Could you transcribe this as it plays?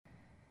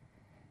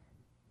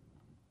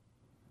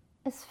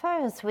As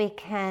far as we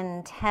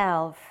can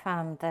tell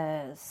from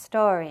the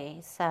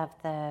stories of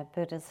the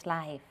Buddha's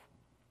life,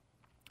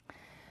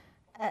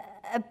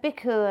 a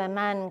bhikkhu, a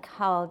man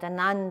called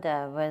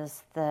Ananda,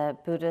 was the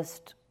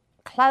Buddha's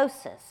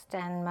closest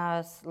and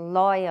most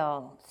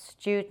loyal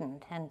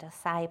student and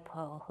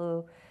disciple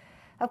who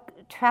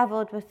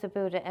traveled with the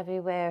Buddha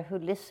everywhere, who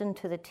listened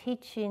to the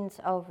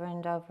teachings over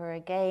and over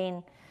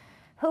again,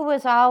 who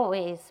was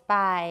always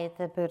by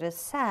the Buddha's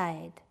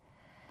side.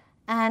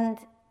 And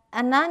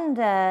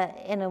Ananda,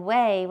 in a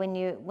way, when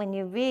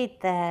you read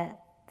the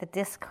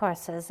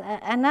discourses,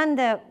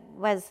 Ananda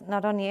was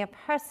not only a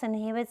person,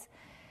 he was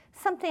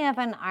something of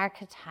an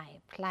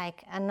archetype.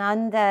 Like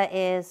Ananda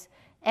is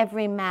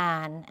every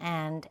man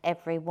and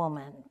every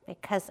woman,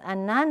 because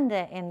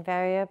Ananda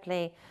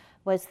invariably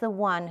was the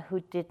one who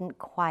didn't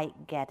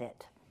quite get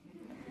it.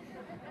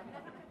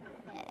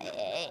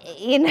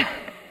 You know,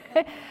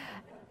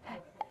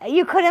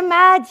 you could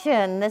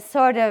imagine the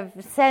sort of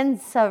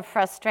sense of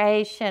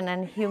frustration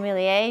and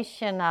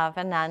humiliation of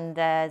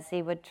Ananda as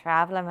he would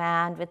travel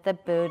around with the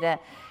Buddha.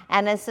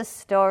 And as the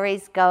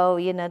stories go,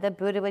 you know, the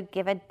Buddha would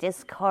give a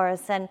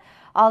discourse and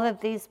all of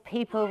these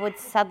people would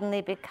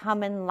suddenly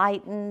become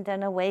enlightened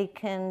and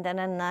awakened, and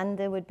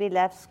Ananda would be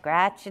left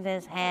scratching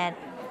his head.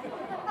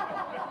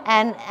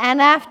 And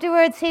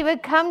afterwards he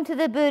would come to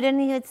the Buddha and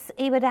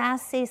he would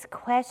ask these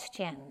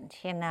questions,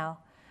 you know.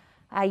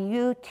 Are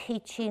you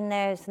teaching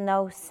there's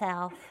no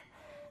self?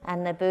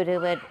 And the Buddha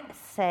would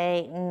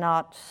say,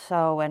 not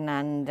so,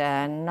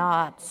 Ananda,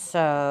 not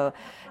so.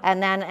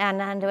 And then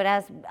Ananda would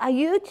ask, are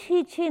you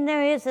teaching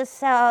there is a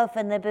self?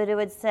 And the Buddha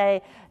would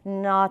say,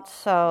 not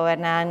so,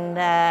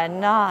 Ananda,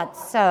 not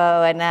so,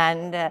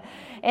 Ananda.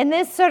 In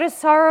this sort of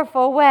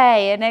sorrowful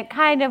way. And it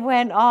kind of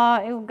went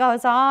on, it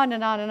goes on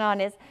and on and on.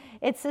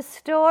 It's a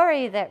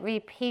story that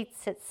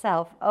repeats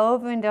itself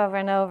over and over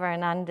and over,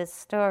 Ananda's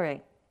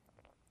story.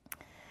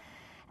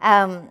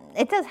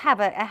 It does have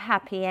a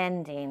happy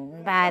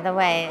ending, by the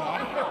way.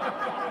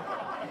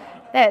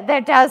 There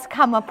does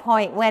come a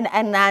point when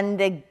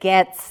Ananda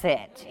gets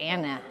it, you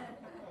know.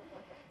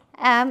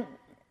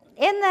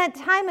 In the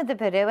time of the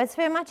Buddha, it was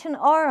very much an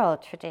oral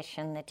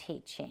tradition, the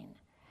teaching.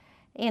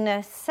 You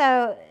know,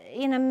 so,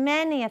 you know,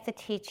 many of the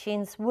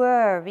teachings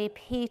were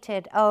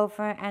repeated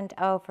over and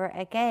over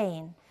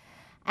again.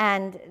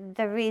 And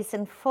the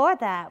reason for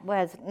that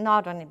was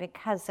not only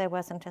because there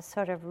wasn't a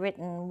sort of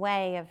written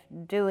way of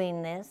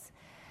doing this,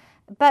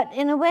 but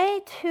in a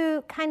way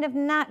to kind of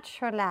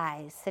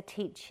naturalize the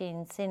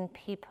teachings in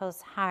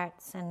people's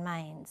hearts and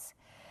minds.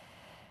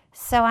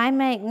 So I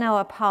make no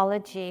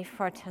apology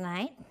for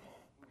tonight.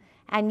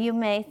 And you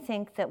may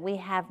think that we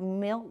have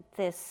milked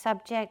this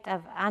subject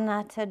of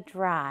Annatta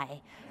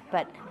dry,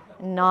 but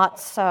not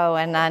so,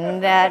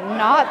 Ananda,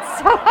 not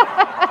so.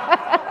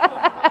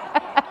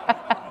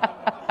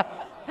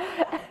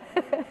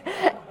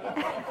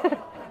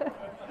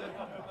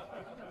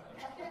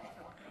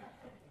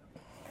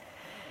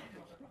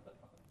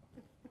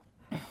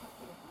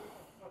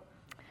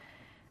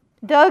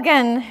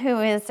 Dogen, who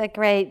is a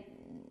great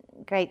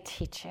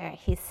teacher,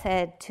 he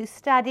said, to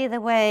study the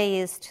way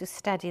is to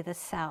study the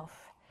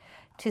self.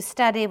 To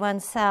study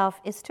oneself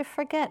is to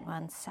forget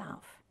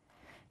oneself.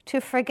 To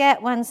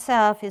forget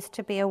oneself is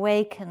to be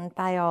awakened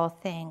by all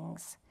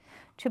things.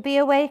 To be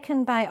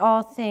awakened by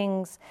all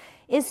things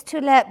is to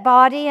let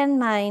body and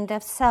mind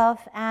of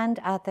self and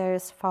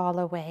others fall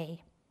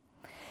away.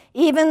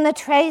 Even the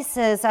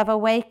traces of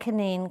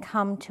awakening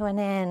come to an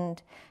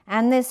end,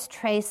 and this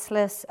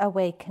traceless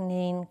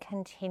awakening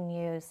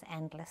continues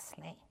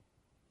endlessly.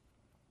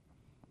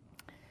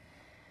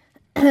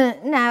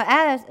 Now,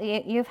 as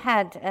you've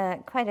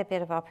had quite a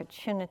bit of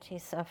opportunity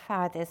so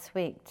far this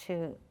week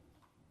to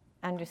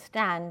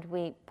understand,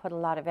 we put a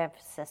lot of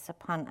emphasis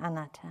upon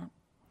Annatta.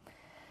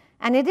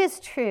 And it is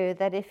true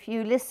that if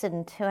you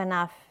listen to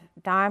enough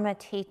Dharma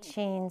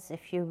teachings,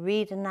 if you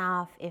read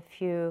enough, if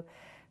you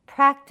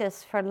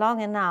practice for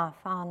long enough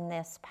on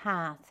this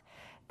path,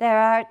 there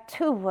are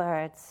two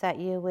words that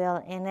you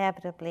will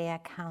inevitably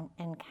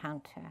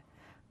encounter.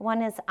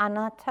 One is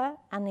Annatta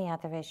and the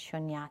other is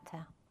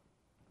Sunyatta.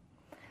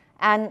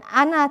 And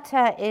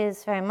Annatta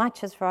is very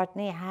much, as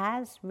Rodney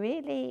has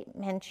really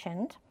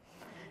mentioned,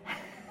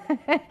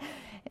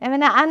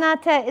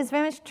 Annatta is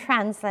very much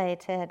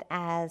translated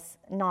as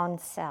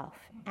non-self.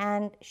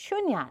 And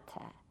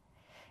Sunyatta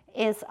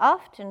is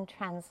often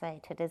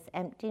translated as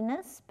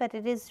emptiness, but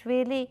it is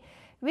really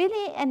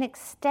an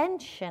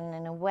extension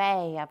in a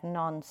way of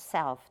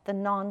non-self, the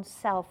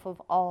non-self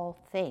of all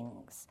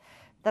things,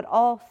 that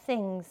all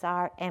things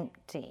are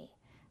empty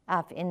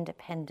of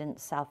independent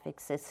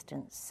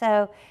self-existence.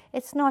 So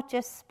it's not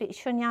just,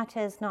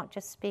 Sunyatta is not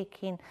just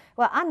speaking,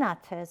 well,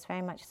 Annatta is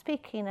very much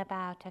speaking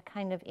about a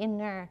kind of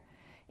inner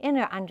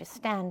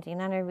understanding,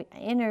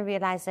 inner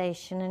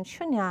realization, and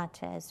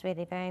Sunyatta is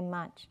really very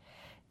much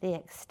the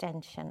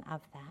extension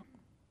of that.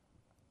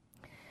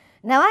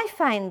 Now, I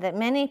find that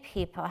many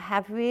people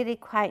have really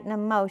quite an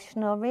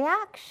emotional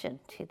reaction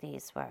to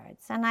these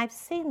words, and I've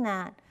seen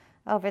that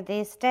over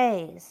these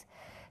days.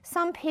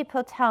 Some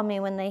people tell me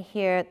when they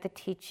hear the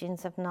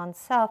teachings of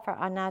non-self or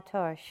Annatta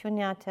or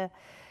Sunyatta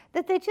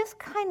that they just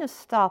kind of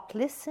stop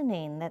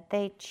listening, that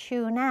they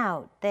tune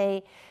out.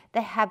 They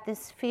have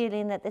this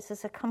feeling that this is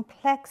such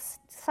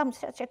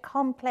a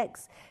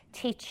complex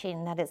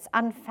teaching that it's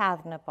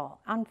unfathomable,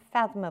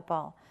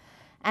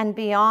 and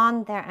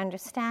beyond their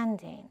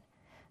understanding.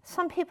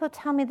 Some people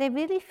tell me they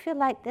really feel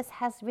like this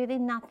has really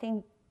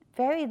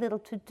very little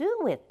to do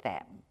with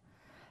them.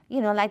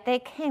 Like they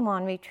came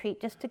on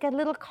retreat just to get a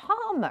little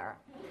calmer.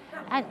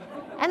 And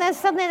then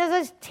suddenly there's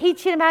this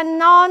teaching about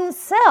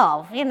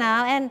non-self,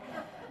 and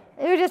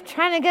they were just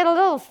trying to get a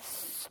little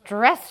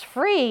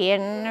stress-free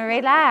and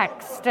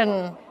relaxed.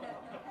 And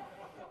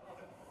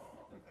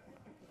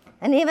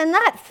even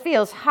that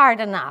feels hard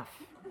enough.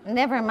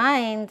 Never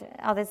mind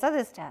all this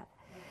other stuff.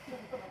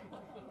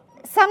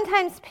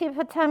 Sometimes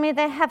people tell me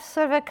they have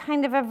sort of a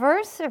kind of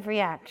aversive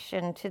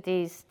reaction to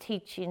these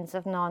teachings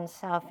of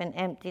non-self and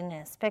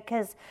emptiness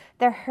because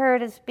they're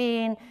heard as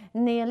being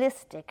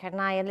nihilistic.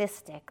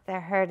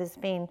 They're heard as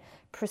being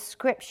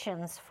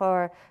prescriptions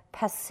for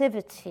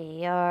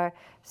passivity or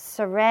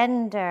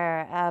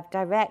surrender of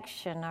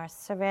direction or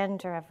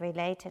surrender of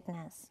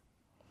relatedness.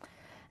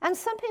 And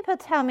some people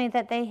tell me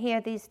that they hear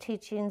these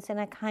teachings in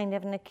a kind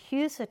of an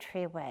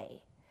accusatory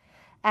way,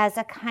 as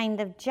a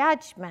kind of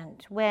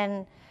judgment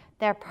when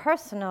their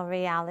personal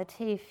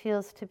reality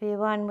feels to be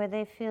one where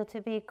they feel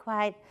to be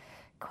quite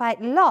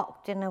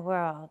locked in a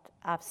world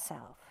of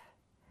self.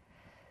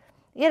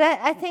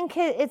 I think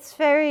it's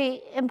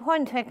very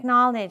important to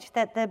acknowledge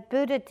that the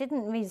Buddha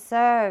didn't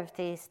reserve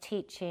these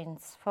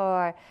teachings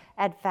for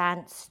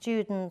advanced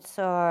students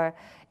or,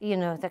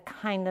 the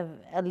kind of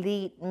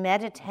elite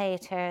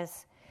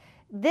meditators.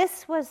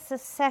 This was the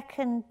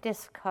second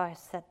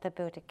discourse that the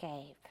Buddha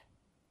gave,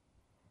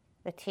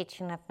 the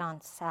teaching of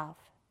non-self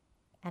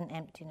and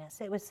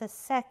emptiness. It was the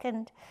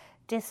second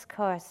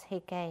discourse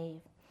he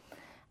gave.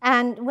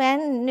 And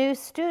when new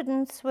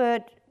students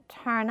would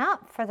turn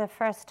up for the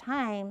first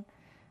time,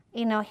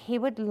 he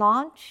would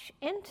launch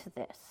into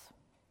this.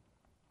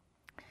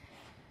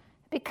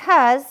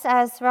 Because,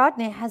 as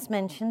Rodney has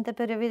mentioned, the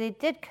Buddha really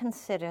did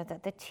consider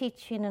that the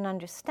teaching and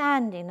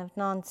understanding of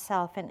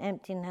non-self and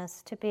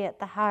emptiness to be at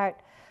the heart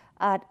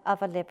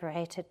of a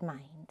liberated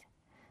mind.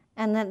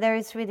 And that there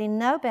is really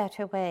no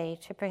better way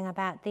to bring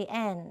about the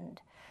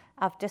end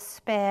of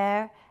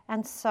despair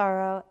and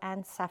sorrow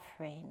and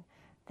suffering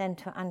than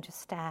to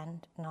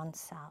understand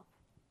non-self.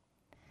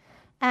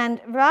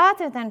 And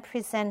rather than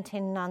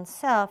presenting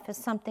non-self as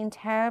something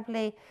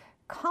terribly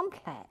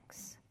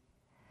complex,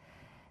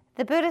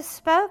 the Buddha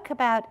spoke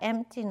about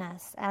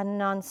emptiness and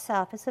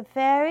non-self as a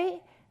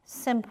very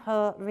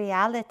simple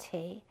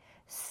reality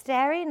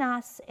staring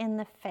us in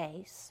the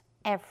face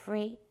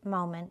every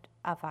moment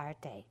of our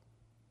day.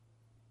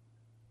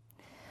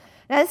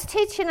 Now, this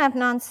teaching of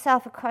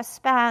non-self, of course,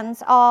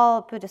 spans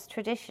all Buddhist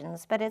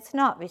traditions, but it's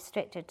not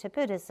restricted to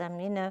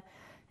Buddhism,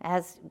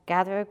 as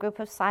gather a group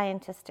of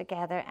scientists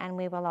together and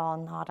we will all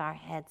nod our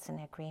heads in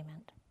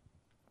agreement.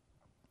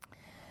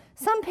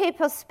 Some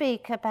people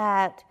speak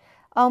about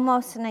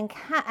almost an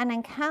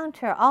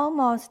encounter,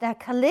 almost a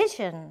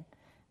collision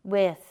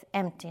with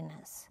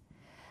emptiness.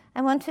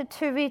 I wanted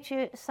to read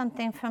you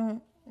something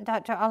from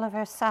Dr.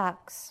 Oliver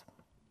Sacks.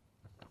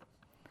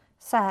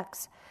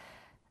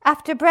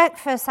 After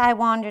breakfast, I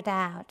wandered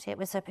out. It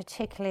was a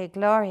particularly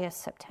glorious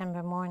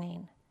September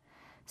morning.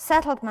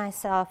 Settled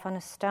myself on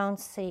a stone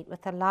seat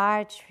with a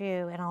large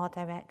view in all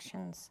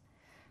directions,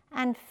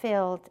 and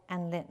filled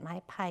and lit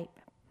my pipe.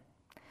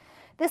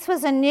 This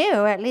was a new,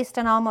 or at least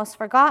an almost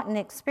forgotten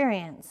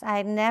experience. I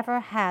had never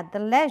had the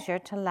leisure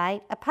to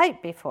light a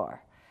pipe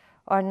before,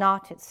 or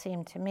not, it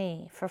seemed to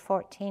me, for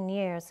 14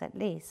 years at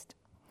least.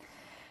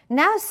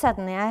 Now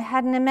suddenly I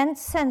had an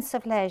immense sense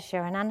of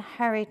leisure and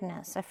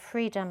unhurriedness, of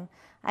freedom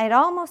I had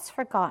almost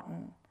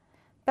forgotten,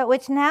 but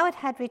which now it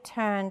had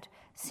returned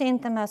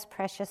seemed the most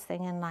precious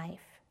thing in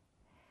life.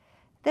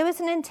 There was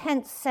an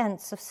intense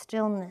sense of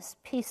stillness,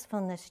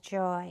 peacefulness,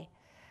 joy,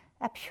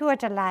 a pure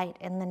delight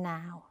in the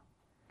now.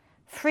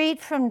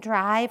 Freed from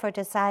drive or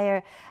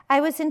desire,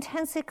 I was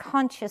intensely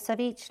conscious of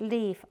each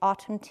leaf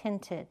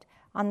autumn-tinted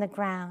on the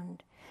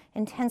ground,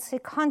 intensely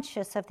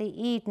conscious of the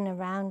Eden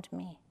around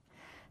me.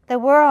 The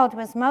world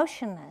was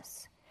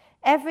motionless,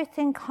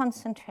 everything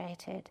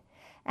concentrated,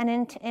 and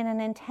in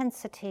an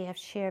intensity of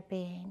sheer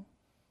being.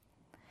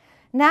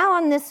 Now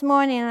on this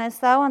morning, as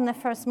though on the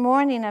first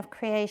morning of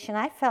creation,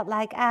 I felt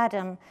like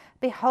Adam,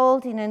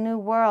 beholding a new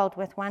world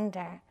with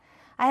wonder.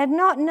 I had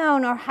not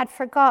known or had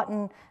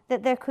forgotten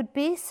that there could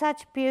be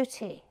such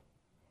beauty,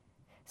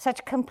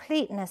 such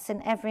completeness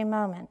in every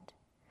moment.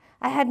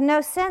 I had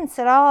no sense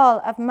at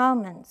all of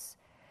moments,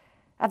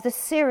 of the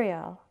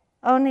serial,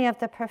 only of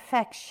the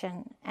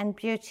perfection and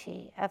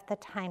beauty of the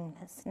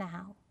timeless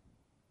now.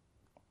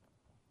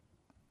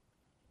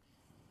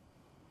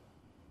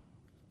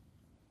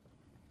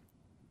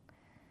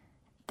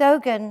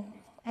 Dogen,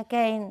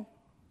 again,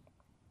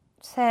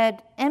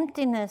 said,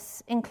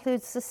 emptiness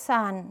includes the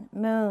sun,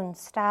 moon,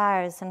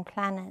 stars, and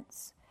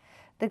planets,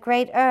 the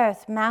great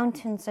earth,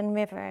 mountains, and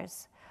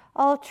rivers,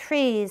 all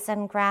trees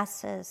and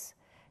grasses,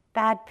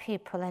 bad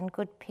people and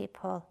good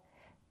people,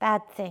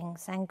 bad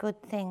things and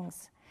good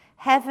things,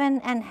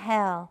 heaven and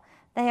hell,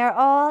 they are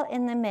all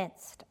in the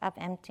midst of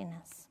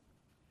emptiness.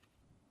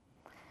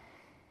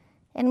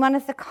 In one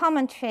of the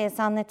commentaries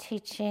on the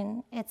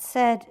teaching, it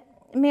said,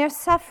 mere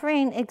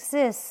suffering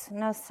exists,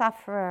 no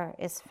sufferer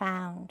is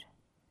found.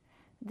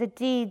 The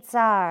deeds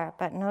are,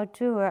 but no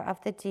doer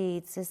of the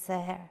deeds is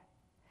there.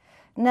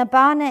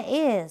 Nibbana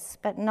is,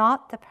 but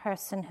not the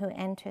person who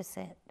enters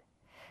it.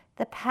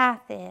 The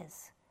path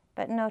is,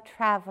 but no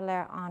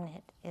traveler on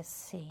it is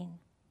seen.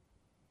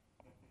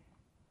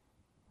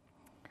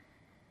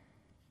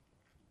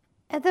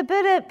 The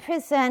Buddha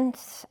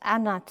presents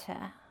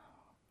Annatta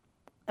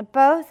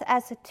both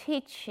as a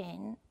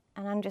teaching,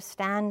 an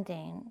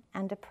understanding,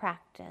 and a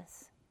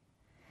practice,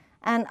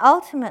 and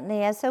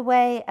ultimately as a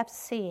way of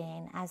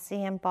seeing, as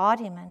the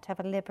embodiment of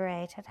a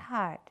liberated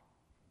heart.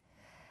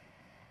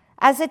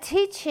 As a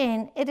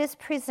teaching, it is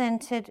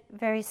presented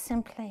very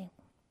simply.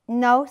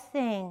 No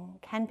thing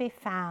can be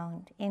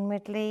found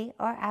inwardly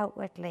or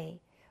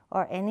outwardly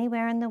or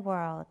anywhere in the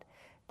world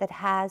that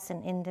has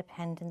an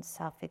independent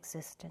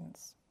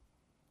self-existence.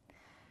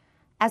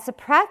 As a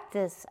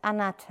practice,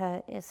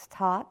 Annatta is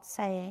taught,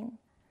 saying,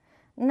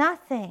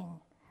 nothing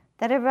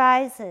that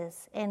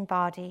arises in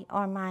body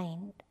or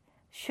mind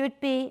should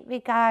be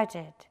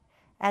regarded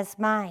as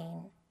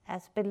mine,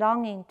 as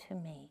belonging to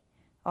me,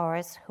 or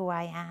as who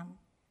I am.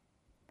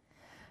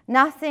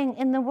 Nothing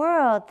in the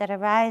world that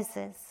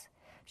arises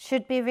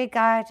should be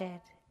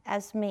regarded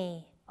as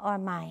me or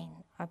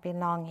mine or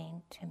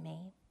belonging to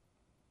me.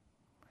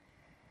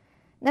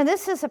 Now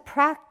this is a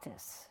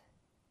practice.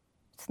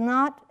 It's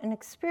not an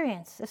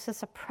experience. This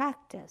is a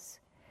practice.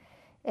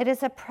 It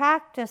is a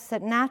practice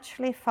that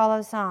naturally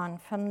follows on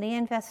from the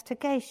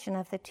investigation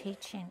of the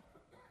teaching.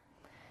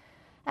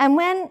 And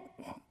when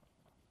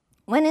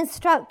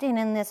instructing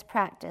in this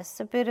practice,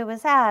 the Buddha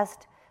was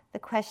asked the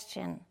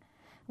question,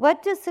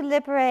 what does the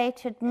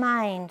liberated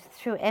mind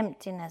through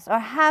emptiness, or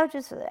how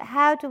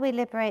do we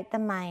liberate the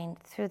mind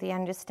through the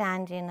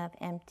understanding of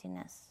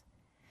emptiness?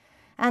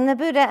 And the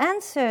Buddha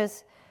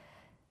answers,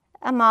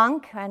 a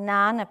monk or a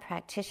nun, a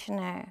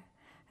practitioner,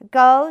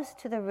 goes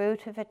to the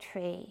root of a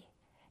tree,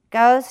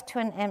 goes to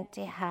an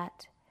empty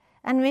hut,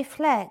 and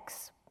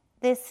reflects,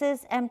 this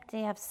is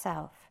empty of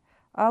self,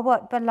 or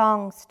what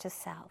belongs to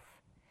self.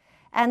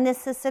 And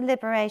this is the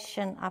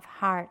liberation of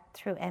heart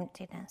through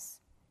emptiness.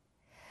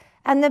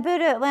 And the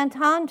Buddha went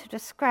on to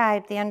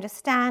describe the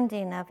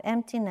understanding of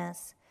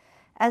emptiness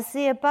as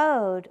the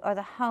abode or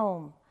the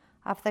home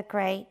of the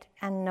great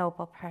and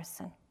noble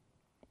person.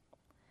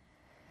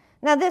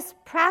 Now this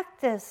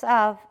practice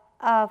of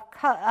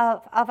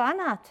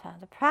Annatta,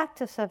 the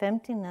practice of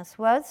emptiness,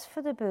 was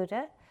for the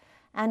Buddha,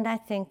 and I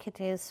think it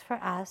is for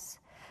us,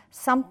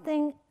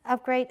 something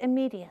of great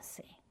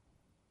immediacy.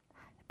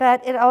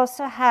 But it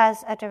also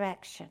has a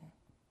direction.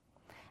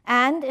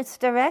 And its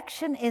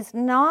direction is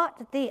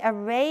not the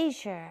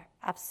erasure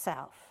of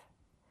self,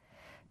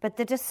 but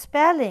the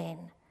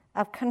dispelling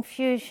of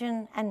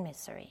confusion and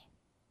misery.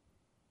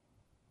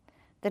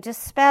 The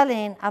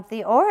dispelling of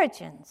the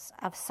origins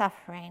of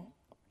suffering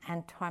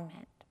and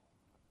torment.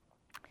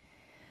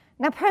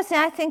 Now,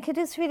 personally, I think it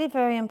is really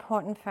very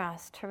important for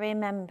us to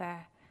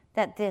remember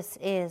that this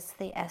is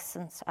the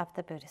essence of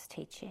the Buddhist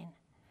teaching.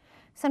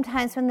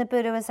 Sometimes when the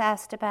Buddha was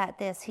asked about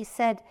this, he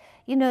said,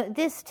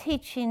 this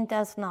teaching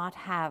does not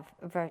have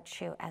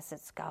virtue as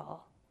its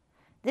goal.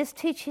 This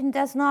teaching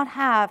does not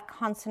have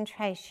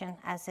concentration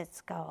as its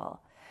goal.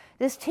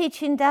 This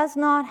teaching does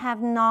not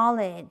have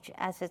knowledge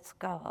as its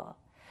goal.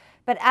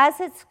 But as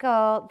its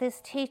goal,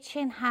 this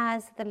teaching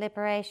has the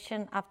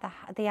liberation of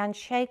the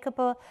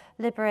unshakable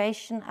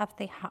liberation of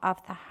the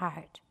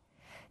heart.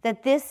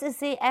 That this is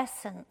the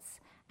essence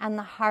and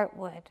the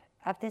heartwood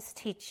of this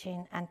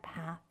teaching and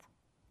path.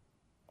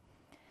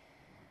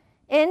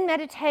 In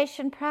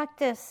meditation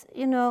practice,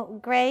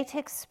 great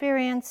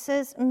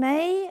experiences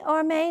may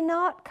or may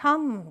not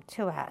come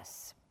to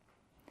us.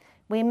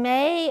 We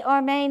may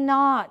or may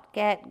not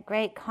get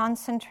great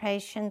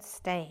concentration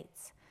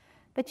states.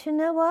 But you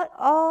know what?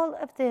 All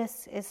of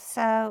this is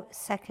so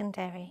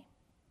secondary.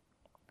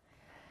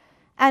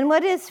 And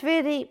what is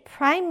really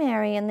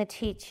primary in the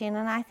teaching,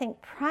 and I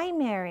think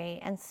primary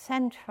and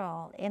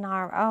central in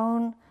our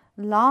own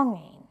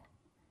longing,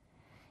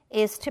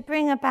 is to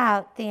bring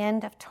about the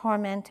end of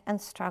torment and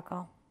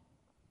struggle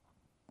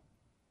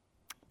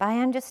by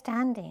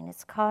understanding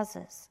its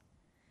causes.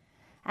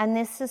 And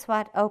this is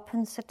what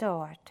opens the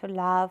door to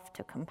love,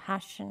 to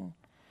compassion,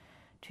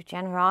 to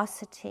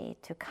generosity,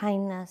 to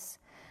kindness,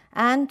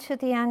 and to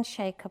the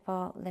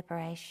unshakable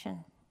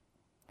liberation,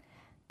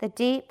 the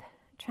deep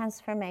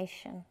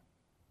transformation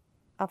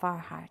of our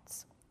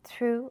hearts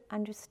through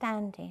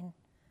understanding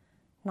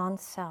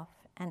non-self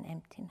and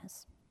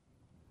emptiness.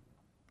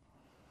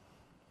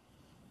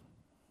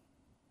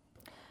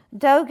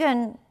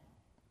 Dogen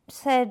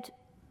said,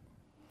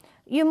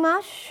 "You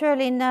must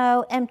surely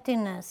know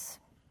emptiness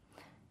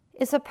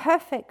is a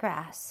perfect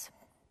grass.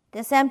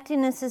 This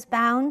emptiness is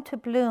bound to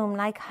bloom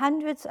like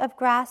hundreds of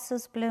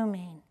grasses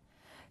blooming,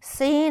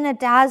 seeing a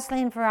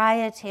dazzling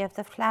variety of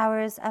the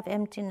flowers of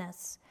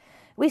emptiness,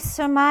 we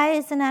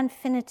surmise an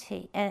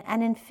infinity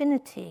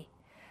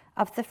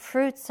of the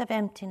fruits of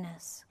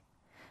emptiness.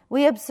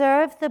 We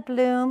observe the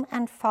bloom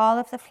and fall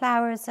of the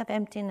flowers of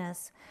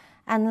emptiness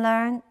and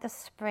learn the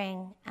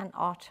spring and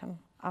autumn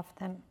of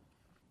them.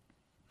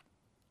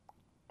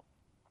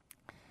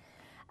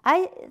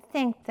 I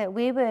think that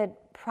we would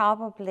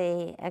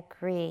probably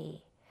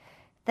agree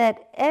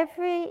that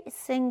every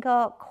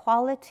single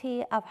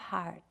quality of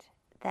heart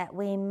that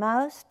we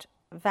most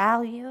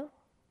value,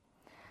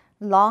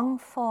 long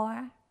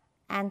for,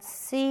 and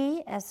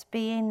see as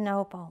being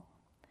noble,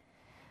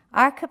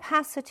 our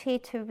capacity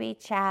to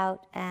reach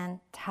out and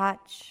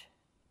touch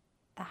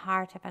the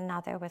heart of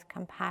another with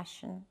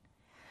compassion,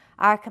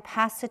 our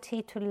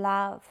capacity to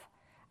love,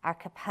 our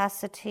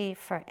capacity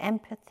for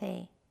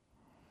empathy,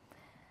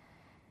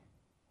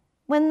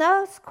 when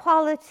those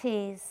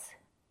qualities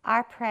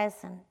are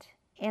present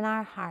in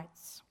our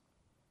hearts,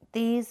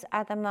 these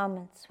are the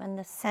moments when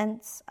the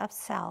sense of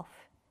self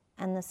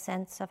and the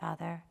sense of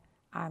other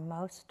are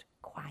most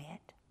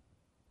quiet.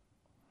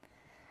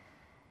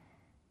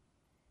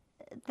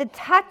 The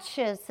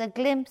touches, the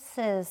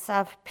glimpses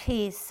of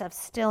peace, of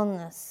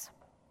stillness,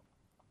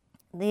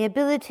 the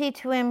ability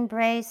to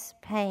embrace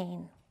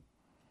pain,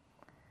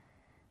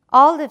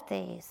 all of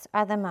these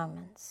are the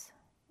moments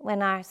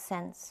when our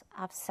sense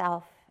of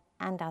self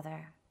and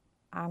other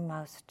are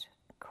most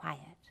quiet.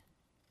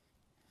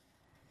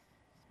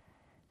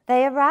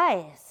 They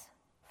arise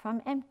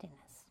from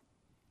emptiness.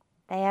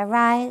 They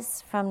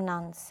arise from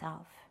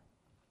non-self.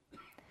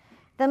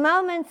 The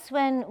moments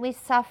when we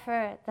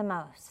suffer the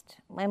most,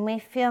 when we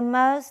feel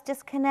most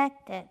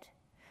disconnected,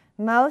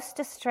 most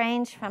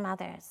estranged from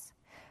others,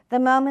 the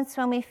moments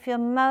when we feel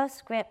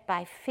most gripped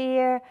by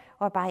fear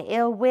or by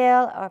ill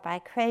will or by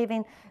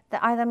craving,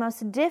 that are the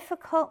most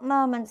difficult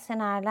moments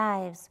in our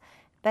lives.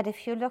 But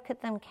if you look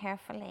at them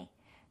carefully,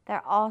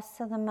 they're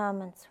also the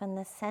moments when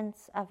the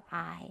sense of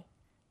I,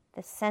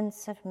 the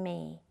sense of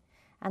me,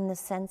 and the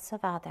sense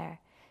of other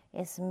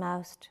is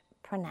most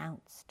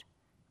pronounced,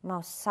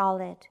 most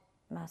solid,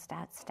 most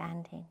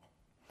outstanding.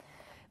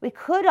 We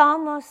could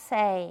almost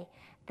say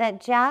that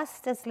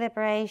just as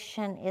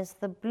liberation is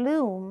the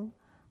bloom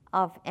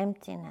of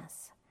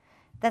emptiness,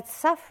 that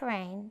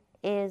suffering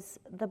is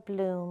the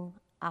bloom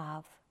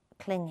of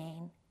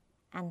clinging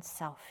and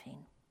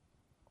selfing.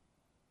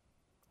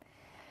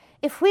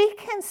 If we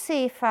can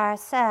see for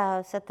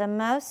ourselves that the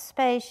most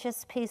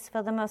spacious,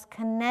 peaceful, the most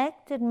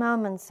connected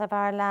moments of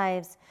our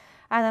lives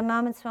are the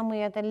moments when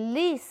we are the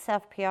least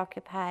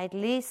self-preoccupied,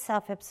 least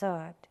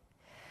self-absorbed,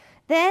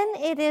 then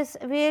it is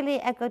really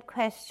a good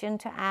question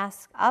to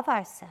ask of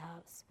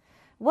ourselves,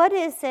 what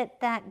is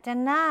it that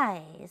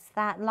denies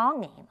that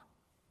longing?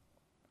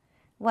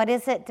 What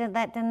is it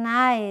that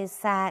denies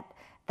that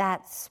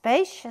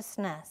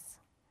spaciousness?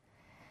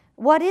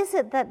 What is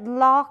it that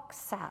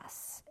locks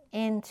us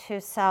into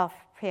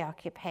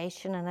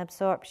self-preoccupation and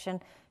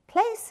absorption?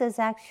 Places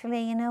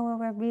actually, where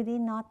we're really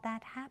not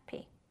that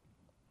happy.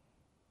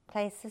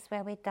 Places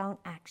where we don't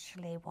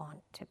actually want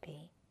to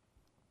be.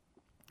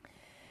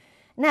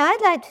 Now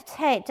I'd like to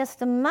take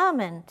just a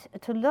moment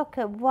to look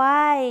at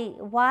why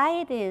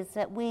it is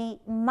that we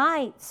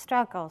might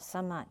struggle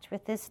so much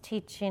with this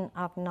teaching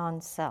of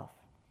non-self.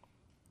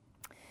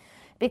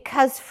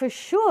 Because for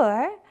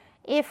sure,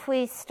 if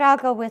we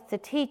struggle with the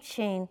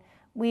teaching,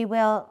 we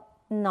will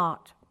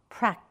not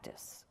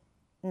practice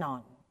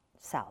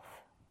non-self.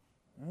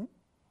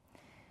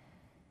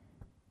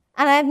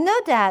 And I have no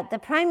doubt the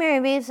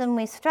primary reason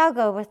we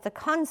struggle with the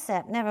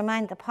concept, never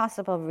mind the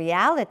possible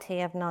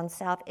reality of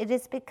non-self, it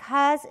is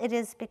because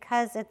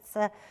it's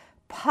a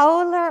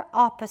polar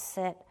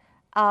opposite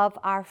of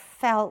our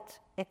felt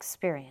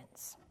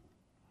experience.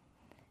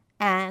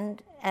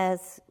 And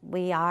as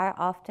we are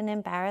often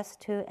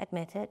embarrassed to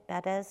admit it,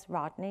 but as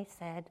Rodney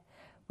said,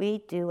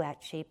 we do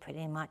actually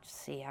pretty much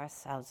see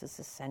ourselves as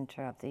the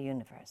center of the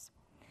universe.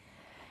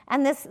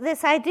 And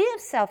this idea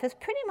of self is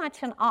pretty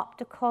much an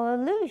optical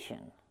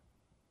illusion.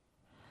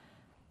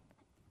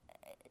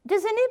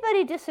 Does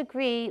anybody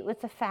disagree with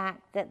the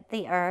fact that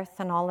the Earth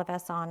and all of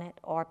us on it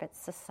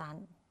orbits the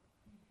sun?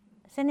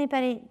 Does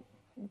anybody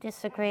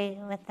disagree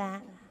with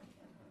that?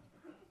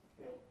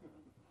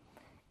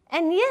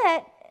 And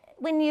yet,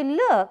 when you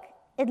look,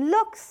 it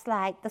looks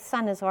like the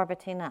sun is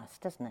orbiting us,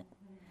 doesn't it?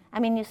 I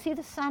mean, you see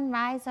the sun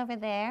rise over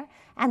there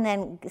and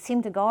then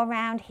seem to go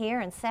around here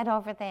and set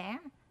over there.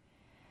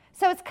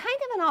 So it's kind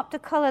of an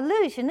optical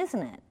illusion,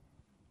 isn't it?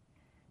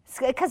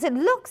 Because it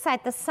looks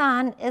like the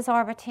sun is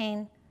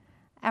orbiting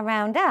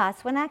around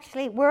us when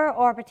actually we're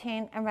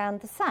orbiting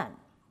around the sun.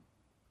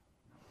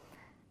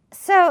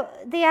 So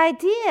the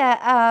idea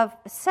of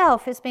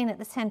self as being at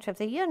the center of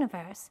the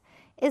universe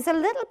is a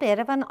little bit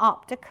of an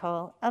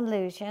optical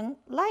illusion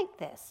like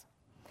this.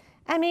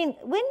 I mean,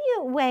 when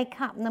you wake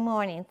up in the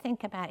morning,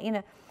 think about,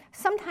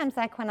 sometimes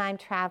like when I'm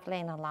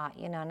traveling a lot,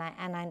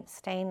 and I'm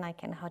staying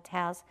like in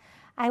hotels,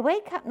 I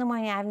wake up in the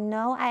morning, I have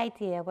no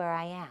idea where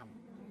I am.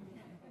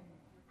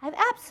 I have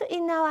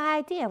absolutely no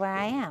idea where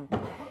I am.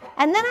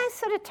 And then I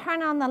sort of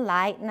turn on the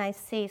light and I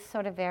see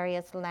sort of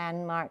various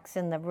landmarks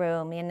in the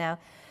room,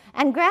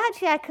 and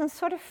gradually I can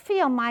sort of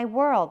feel my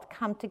world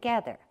come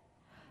together.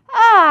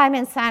 Oh, I'm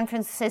in San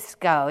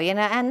Francisco,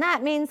 and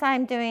that means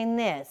I'm doing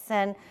this,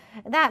 and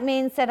that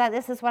means that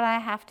this is what I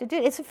have to do.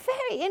 It's a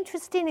very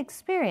interesting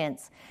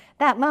experience,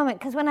 that moment,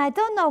 because when I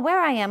don't know where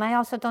I am, I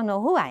also don't know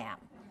who I am.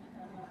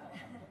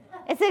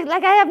 It's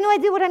like I have no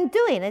idea what I'm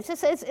doing. But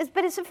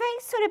it's a very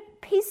sort of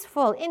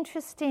peaceful,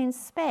 interesting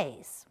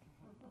space.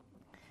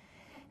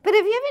 But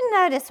have you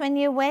ever noticed when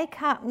you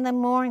wake up in the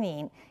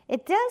morning,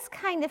 it does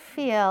kind of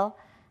feel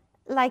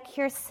like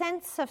your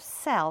sense of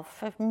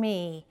self, of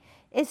me,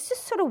 is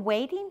just sort of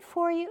waiting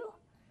for you,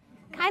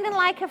 kind of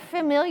like a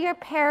familiar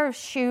pair of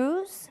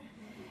shoes,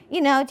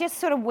 just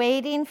sort of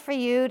waiting for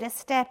you to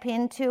step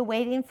into,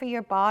 waiting for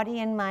your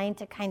body and mind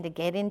to kind of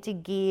get into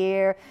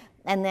gear.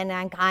 And then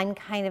I'm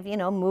kind of,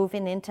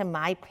 moving into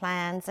my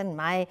plans and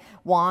my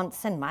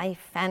wants and my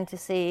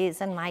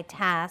fantasies and my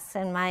tasks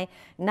and my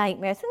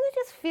nightmares. And you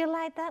just feel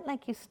like that,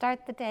 like you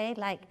start the day,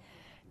 like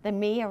the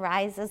me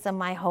arises and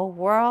my whole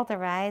world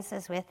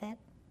arises with it.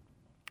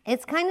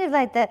 It's kind of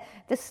like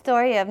the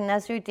story of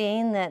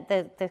Nasruddin,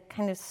 the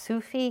kind of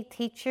Sufi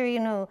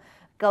teacher,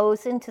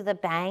 goes into the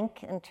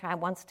bank and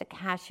wants to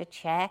cash a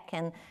check,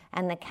 and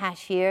the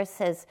cashier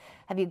says,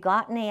 "Have you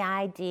got any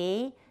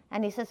ID?"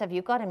 And he says, "Have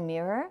you got a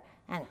mirror?"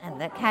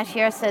 And the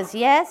cashier says,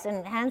 "Yes,"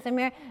 and hands the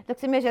mirror,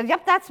 looks at the mirror, says,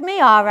 "Yep, that's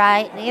me, all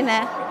right."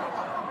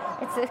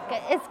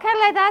 It's kind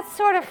of like that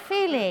sort of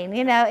feeling,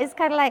 It's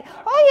kind of like,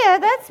 oh, yeah,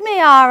 that's me,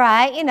 all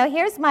right.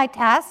 Here's my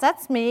tasks,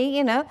 that's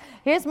me.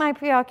 Here's my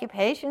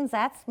preoccupations,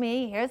 that's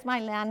me. Here's my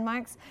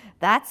landmarks,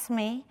 that's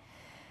me.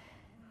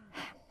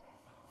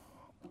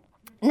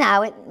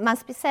 Now, it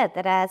must be said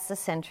that as the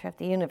center of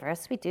the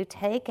universe, we do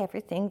take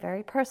everything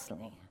very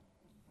personally.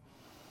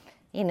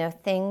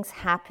 Things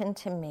happen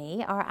to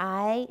me, or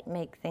I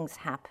make things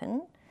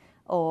happen,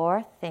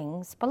 or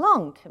things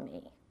belong to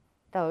me.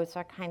 Those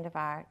are kind of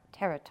our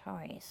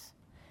territories.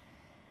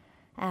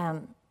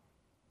 And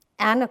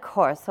of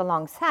course,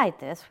 alongside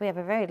this, we have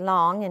a very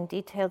long and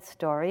detailed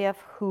story of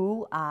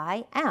who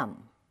I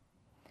am.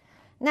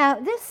 Now,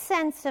 this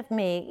sense of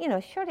me,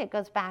 surely it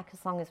goes back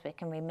as long as we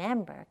can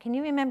remember. Can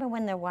you remember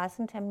when there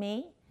wasn't a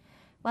me?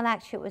 Well,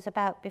 actually, it was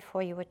about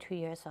before you were 2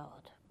 years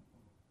old.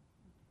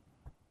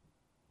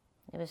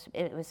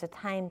 It was a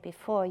time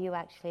before you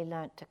actually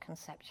learned to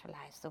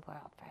conceptualize the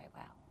world very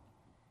well.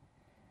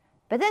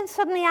 But then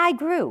suddenly I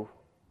grew,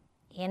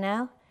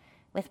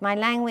 with my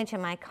language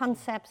and my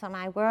concepts and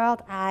my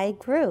world, I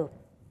grew.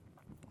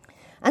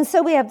 And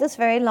so we have this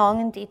very long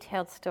and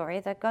detailed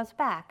story that goes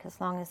back as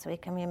long as we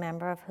can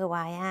remember of who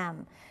I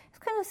am. It's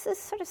kind of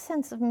this sort of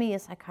sense of me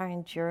as like our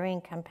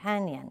enduring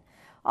companion.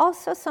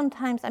 Also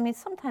sometimes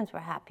we're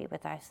happy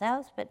with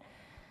ourselves, but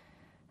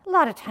a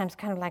lot of times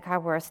kind of like our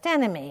worst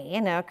enemy,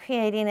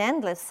 creating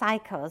endless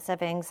cycles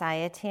of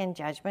anxiety and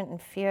judgment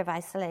and fear of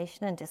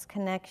isolation and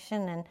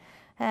disconnection and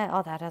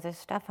all that other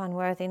stuff,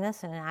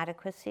 unworthiness and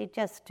inadequacy.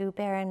 Just do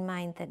bear in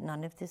mind that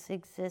none of this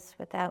exists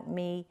without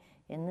me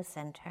in the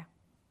center.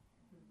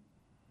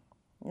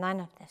 None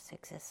of this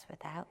exists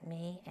without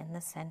me in the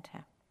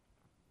center.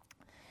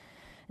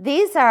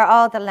 These are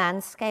all the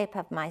landscape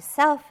of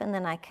myself, and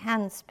then I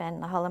can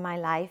spend the whole of my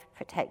life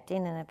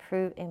protecting and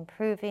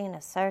improving,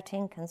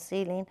 asserting,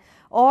 concealing,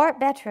 or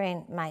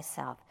bettering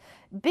myself.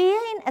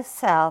 Being a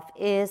self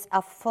is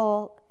a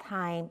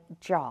full-time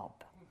job.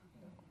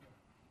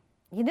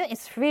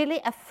 It's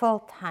really a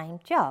full-time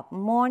job. The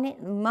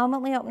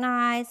moment we open our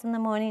eyes in the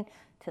morning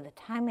to the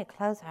time we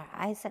close our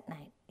eyes at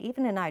night,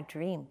 even in our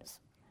dreams.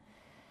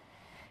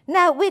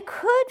 Now, we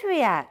could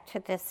react to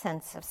this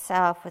sense of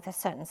self with a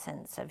certain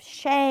sense of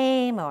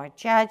shame or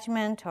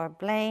judgment or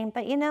blame,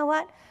 but you know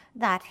what?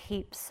 That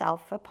heaps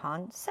self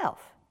upon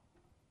self.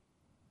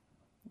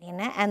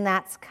 And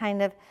that's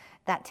kind of,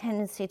 that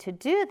tendency to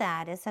do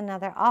that is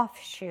another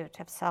offshoot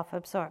of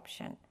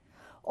self-absorption.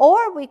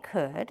 Or we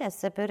could,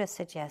 as the Buddha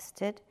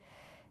suggested,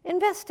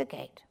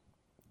 investigate,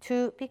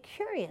 to be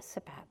curious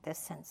about this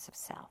sense of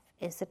self.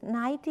 Is it an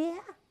idea?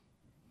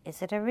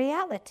 Is it a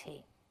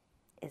reality?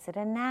 Is it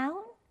a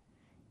noun?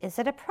 Is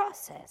it a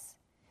process?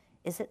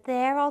 Is it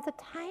there all the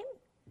time?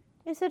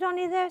 Is it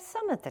only there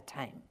some of the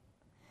time?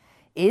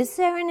 Is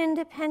there an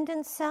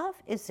independent self?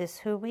 Is this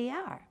who we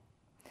are?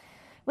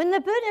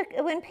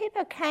 When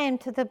people came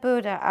to the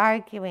Buddha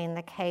arguing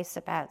the case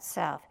about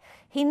self,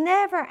 he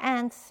never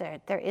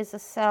answered there is a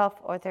self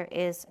or there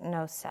is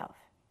no self.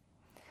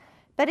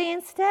 But he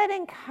instead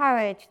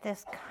encouraged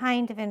this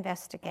kind of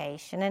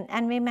investigation.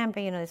 And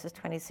remember, this is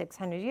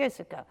 2,600 years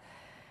ago.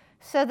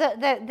 So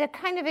the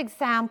kind of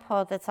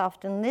example that's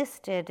often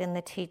listed in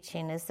the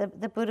teaching is the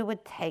Buddha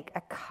would take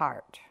a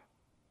cart.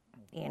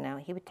 He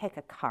would take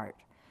a cart.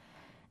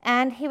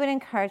 And he would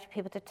encourage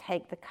people to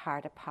take the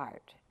cart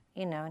apart,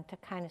 and to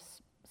kind of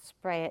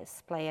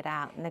splay it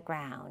out in the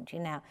ground,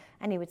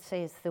 And he would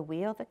say, is the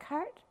wheel the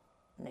cart?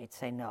 And they'd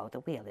say, no,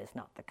 the wheel is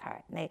not the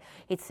cart. And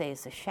he'd say,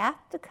 is the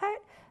shaft the cart?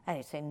 And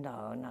he'd say,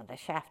 no, the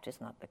shaft is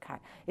not the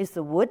cart. Is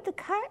the wood the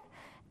cart?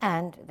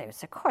 And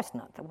there's, of course,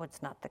 not. The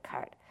wood's not the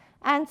cart.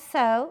 And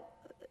so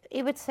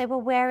he would say,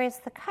 well, where is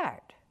the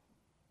cart?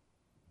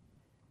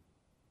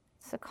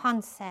 It's a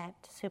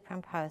concept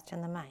superimposed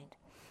in the mind.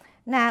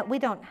 Now, we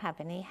don't have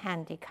any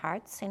handy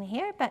carts in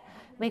here, but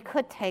we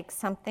could take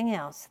something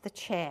else, the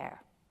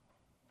chair.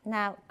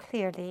 Now,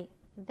 clearly,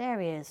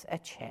 there is a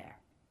chair.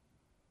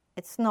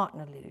 It's not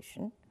an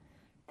illusion.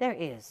 There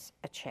is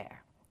a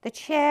chair. The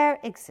chair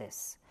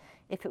exists.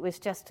 If it was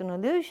just an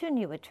illusion,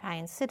 you would try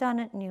and sit on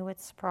it and you would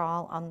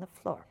sprawl on the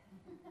floor.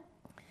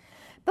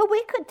 But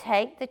we could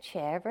take the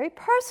chair very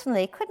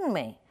personally, couldn't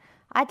we?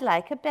 I'd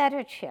like a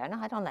better chair. No,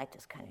 I don't like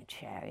this kind of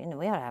chair. You know,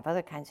 we ought to have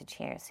other kinds of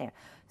chairs here.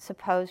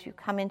 Suppose you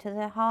come into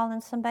the hall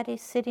and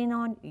somebody's sitting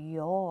on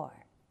your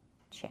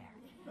chair.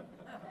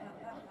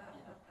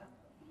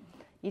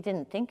 You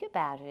didn't think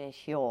about it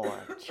as your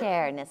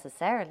chair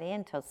necessarily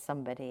until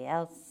somebody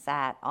else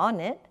sat on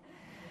it.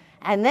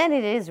 And then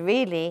it is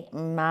really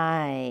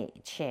my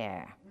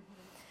chair.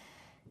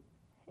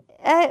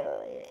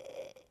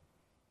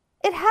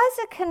 It has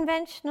a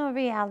conventional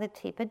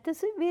reality, but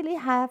does it really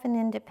have an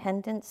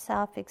independent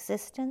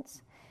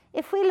self-existence?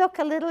 If we look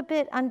a little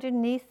bit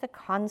underneath the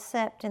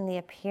concept and the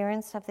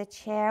appearance of the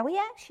chair, we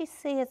actually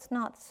see it's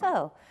not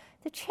so.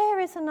 The chair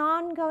is an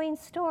ongoing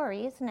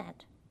story, isn't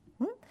it?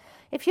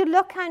 If you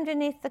look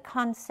underneath the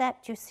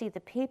concept, you see the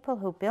people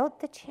who built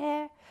the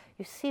chair,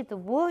 you see the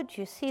wood,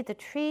 you see the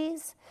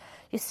trees,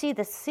 you see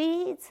the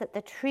seeds that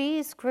the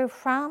trees grew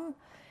from.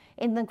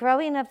 In the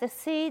growing of the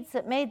seeds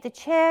that made the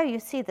chair, you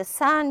see the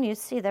sun, you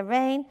see the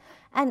rain.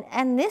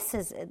 And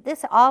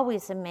this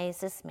always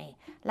amazes me,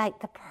 like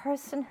the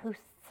person who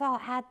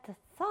had the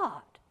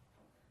thought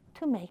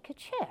to make a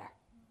chair.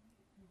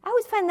 I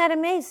always find that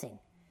amazing.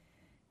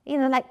 You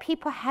know, like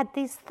people had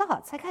these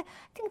thoughts. Like I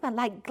think about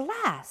like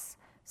glass.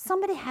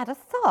 Somebody had a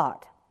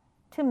thought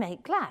to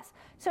make glass.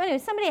 So anyway,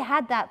 somebody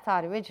had that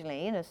thought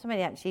originally. You know,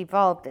 somebody actually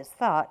evolved this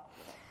thought.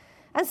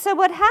 And so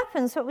what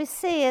happens, what we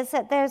see is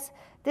that there's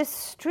this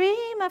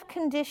stream of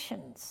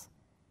conditions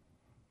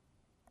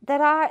that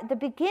are, the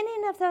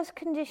beginning of those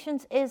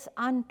conditions is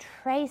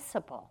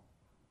untraceable.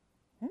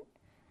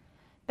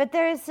 But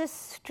there is this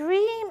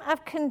stream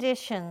of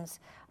conditions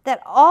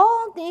that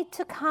all need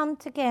to come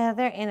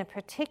together in a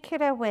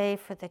particular way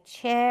for the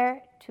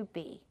chair to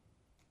be.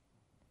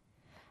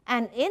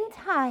 And in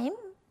time,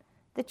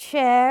 the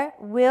chair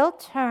will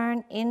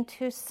turn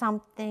into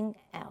something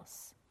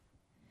else.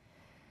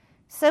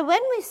 So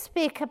when we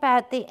speak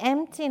about the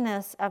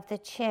emptiness of the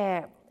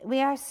chair,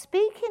 we are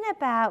speaking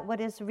about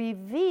what is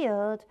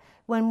revealed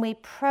when we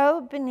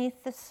probe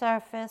beneath the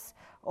surface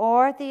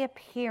or the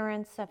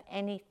appearance of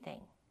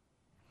anything.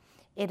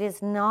 It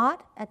is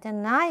not a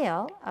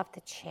denial of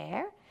the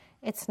chair.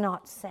 It's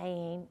not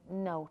saying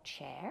no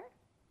chair.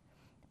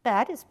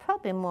 But it's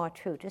probably more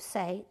true to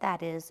say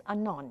that is a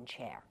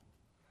non-chair.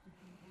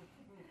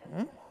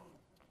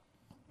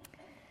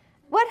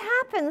 What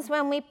happens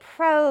when we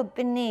probe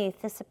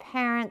beneath this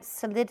apparent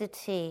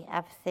solidity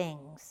of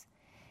things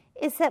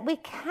is that we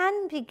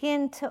can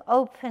begin to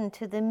open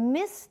to the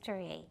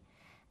mystery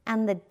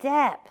and the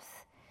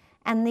depth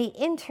and the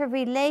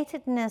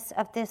interrelatedness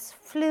of this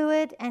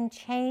fluid and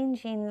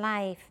changing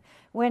life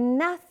where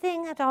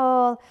nothing at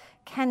all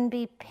can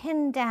be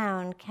pinned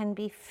down, can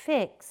be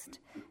fixed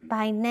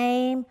by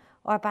name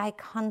or by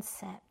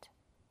concept.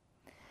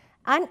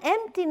 And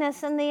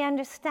emptiness and the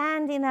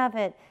understanding of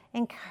it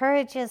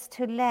encourages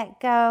to let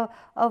go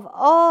of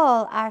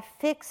all our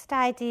fixed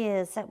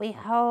ideas that we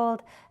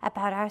hold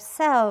about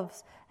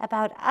ourselves,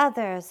 about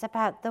others,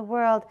 about the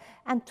world,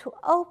 and to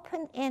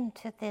open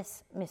into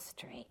this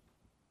mystery,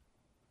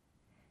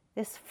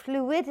 this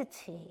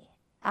fluidity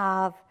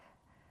of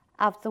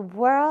the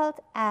world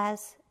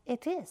as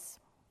it is.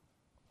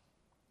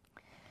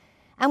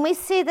 And we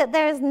see that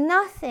there is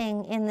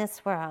nothing in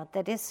this world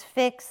that is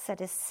fixed,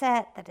 that is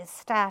set, that is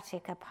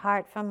static,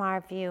 apart from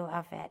our view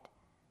of it.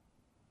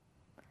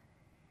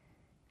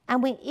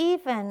 And we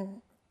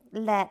even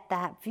let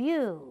the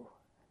view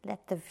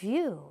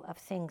of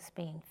things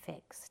being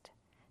fixed,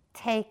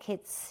 take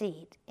its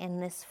seat in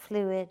this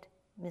fluid,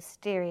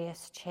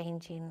 mysterious,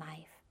 changing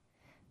life.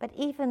 But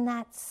even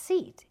that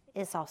seat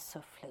is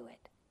also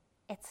fluid.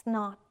 It's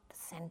not the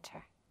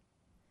center.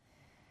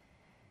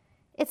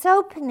 It's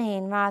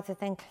opening rather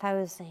than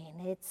closing.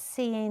 It's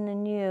seeing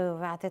anew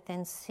rather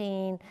than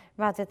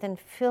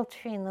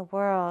filtering the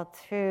world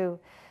through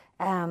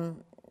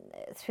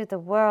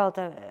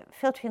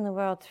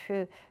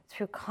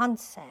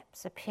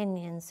concepts,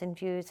 opinions, and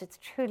views. It's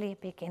truly a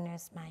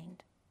beginner's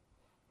mind.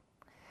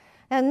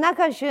 Now,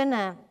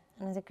 Nagarjuna,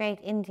 one of the great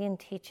Indian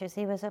teachers,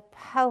 he was a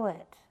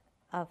poet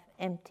of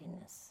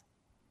emptiness.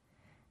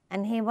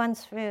 And he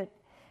once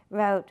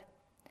wrote,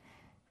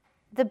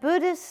 "The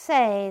Buddhists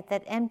say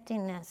that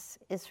emptiness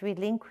is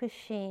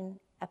relinquishing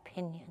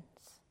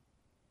opinions,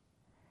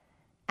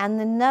 and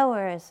the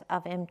knowers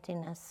of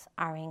emptiness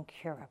are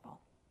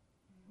incurable."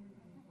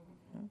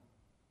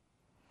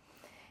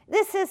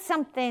 This is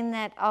something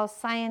that all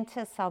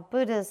scientists, all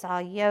Buddhas,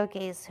 all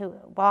yogis who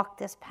walk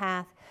this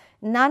path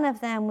None of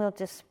them will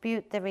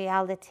dispute the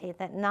reality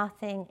that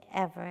nothing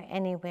ever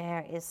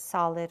anywhere is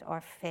solid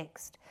or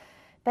fixed.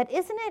 But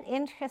isn't it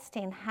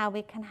interesting how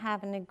we can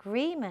have an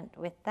agreement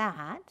with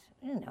that?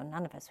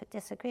 None of us would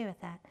disagree with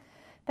that.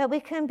 But we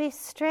can be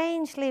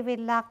strangely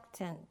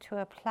reluctant to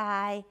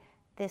apply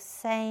this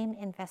same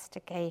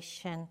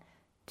investigation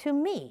to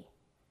me,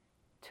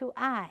 to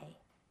I,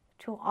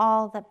 to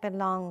all that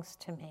belongs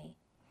to me.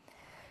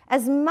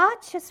 As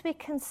much as we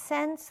can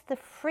sense the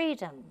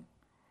freedom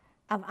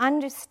of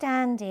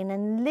understanding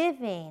and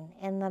living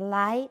in the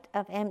light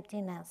of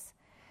emptiness,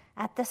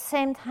 at the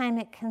same time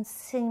it can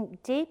seem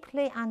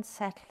deeply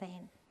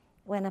unsettling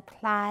when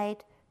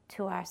applied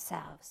to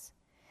ourselves.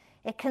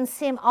 It can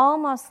seem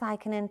almost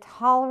like an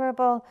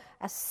intolerable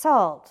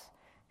assault,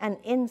 an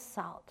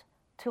insult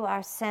to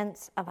our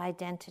sense of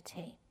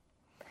identity,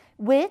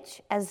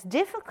 which, as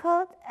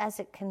difficult as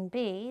it can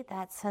be,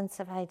 that sense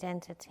of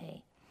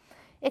identity,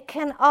 it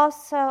can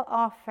also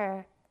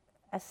offer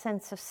a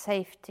sense of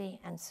safety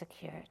and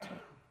security.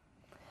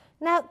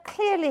 Now,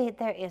 clearly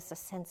there is a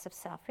sense of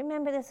self.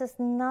 Remember, this is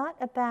not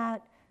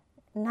about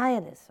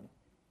nihilism.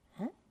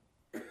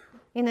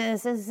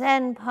 There's a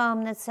Zen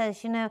poem that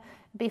says,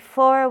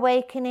 before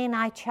awakening,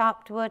 I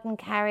chopped wood and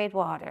carried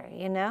water.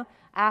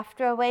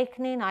 After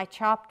awakening, I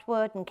chopped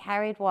wood and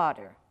carried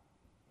water.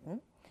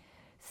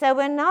 So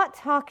we're not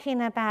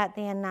talking about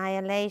the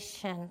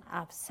annihilation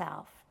of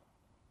self,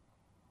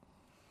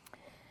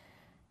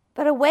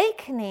 but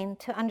awakening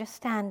to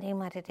understanding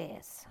what it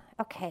is.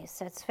 Okay,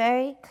 so it's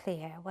very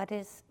clear.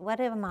 What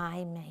am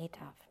I made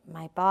of?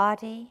 My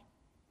body,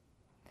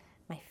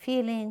 my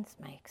feelings,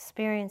 my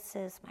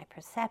experiences, my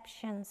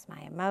perceptions,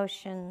 my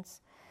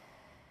emotions,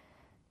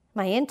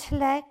 my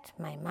intellect,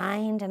 my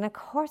mind, and of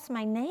course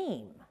my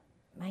name.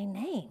 My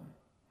name.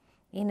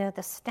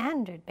 The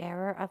standard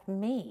bearer of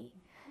me.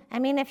 I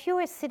mean, if you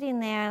were sitting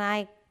there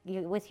and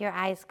with your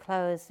eyes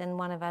closed and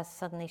one of us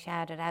suddenly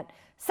shouted out,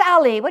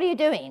 "Sally, what are you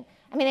doing?"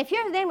 I mean, if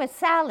your name was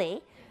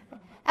Sally,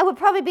 that would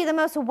probably be the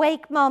most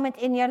awake moment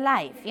in your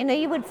life.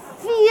 You would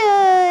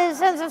feel a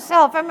sense of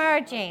self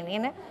emerging,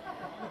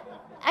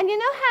 And you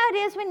know how it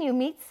is when you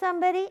meet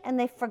somebody and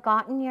they've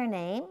forgotten your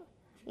name?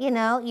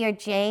 You're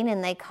Jane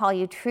and they call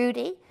you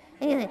Trudy.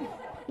 And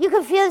you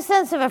can feel a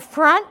sense of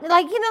affront,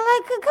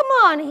 come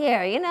on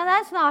here,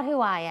 that's not who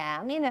I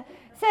am,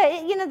 So,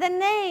 the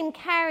name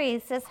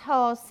carries this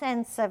whole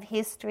sense of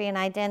history and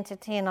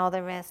identity and all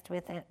the rest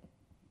with it.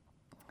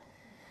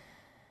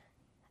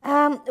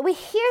 We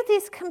hear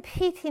these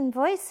competing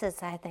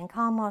voices, I think,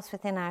 almost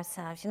within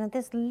ourselves.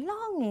 This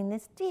longing,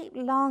 this deep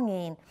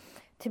longing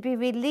to be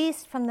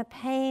released from the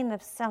pain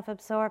of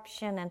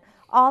self-absorption and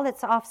all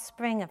its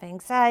offspring of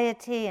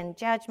anxiety and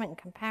judgment and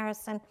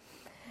comparison.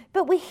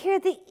 But we hear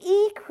the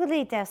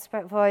equally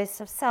desperate voice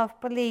of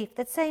self-belief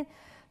that's saying,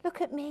 look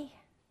at me,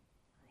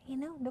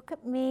 look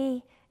at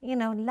me,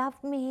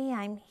 love me,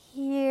 I'm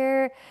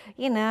here,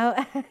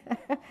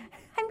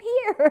 I'm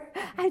here,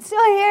 I'm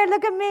still here,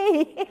 look at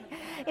me.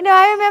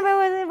 I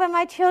remember when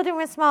my children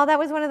were small, that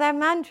was one of their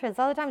mantras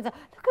all the time. Look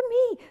at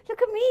me,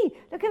 look at me,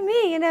 look at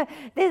me,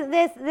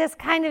 this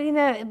kind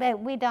of, but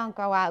we don't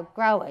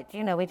grow it,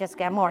 we just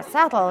get more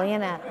subtle,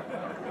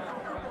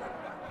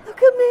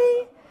 Look at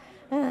me.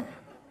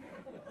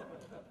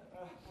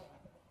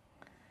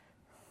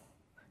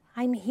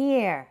 I'm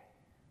here.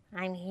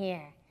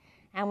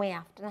 And we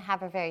often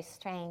have a very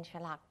strange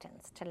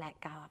reluctance to let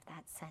go of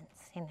that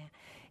sense,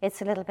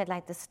 It's a little bit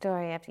like the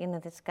story of,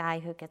 this guy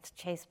who gets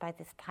chased by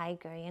this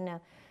tiger,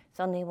 It's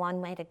only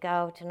one way to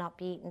go, to not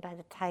be eaten by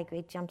the tiger.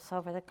 He jumps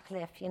over the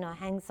cliff,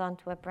 hangs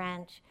onto a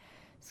branch.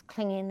 He's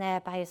clinging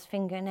there by his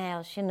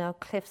fingernails,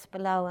 cliffs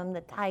below him,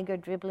 the tiger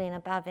dribbling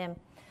above him,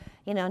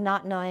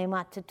 not knowing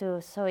what to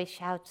do. So he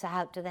shouts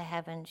out to the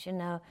heavens,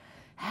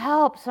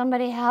 help,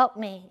 somebody help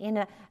me,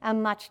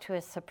 and much to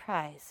his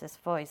surprise, his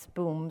voice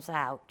booms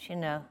out,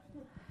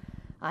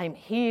 I'm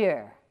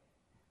here.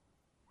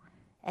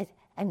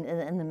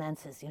 And the man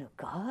says,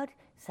 God,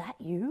 is that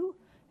you?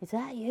 Is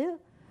that you?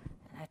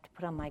 And I have to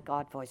put on my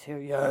God voice here,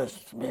 yes,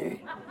 it's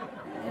me.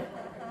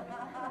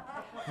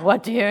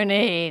 What do you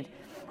need?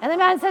 And the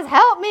man says,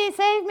 help me,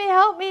 save me.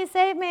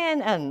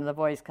 And the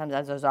voice comes out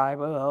and says, I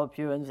will help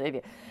you and save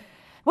you.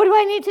 What do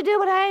I need to do?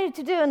 What do I need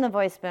to do? And the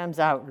voice booms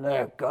out,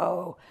 let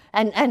go.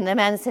 And the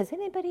man says,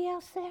 anybody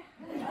else there?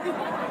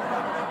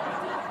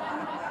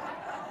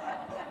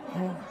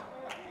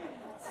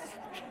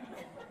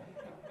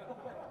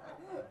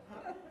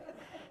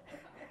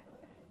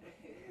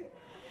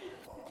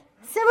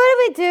 So what do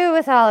we do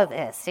with all of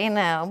this?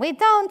 We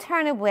don't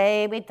turn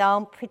away, we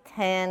don't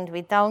pretend,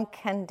 we don't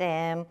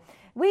condemn.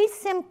 We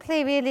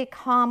simply really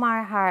calm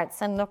our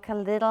hearts and look a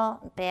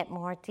little bit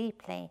more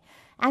deeply.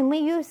 And we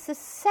use the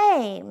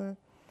same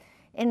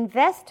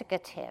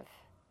investigative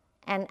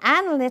and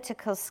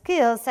analytical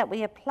skills that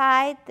we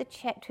applied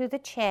to the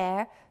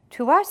chair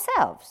to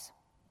ourselves.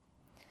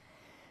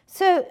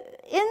 So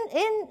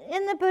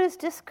in the Buddha's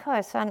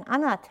discourse on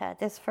Annatta,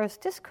 this first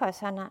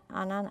discourse on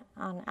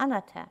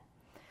Annatta,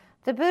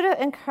 the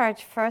Buddha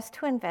encouraged first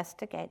to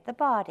investigate the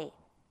body.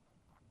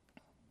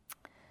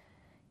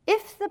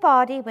 If the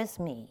body was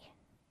me,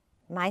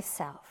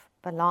 myself,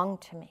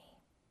 belonged to me,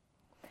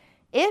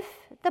 if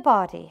the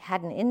body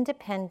had an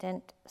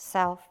independent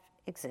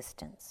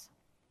self-existence,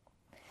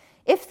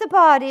 if the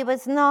body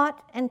was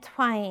not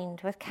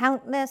entwined with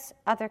countless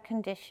other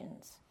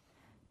conditions,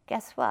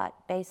 guess what?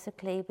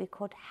 Basically, we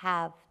could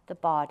have the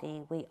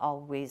body we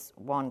always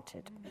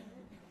wanted.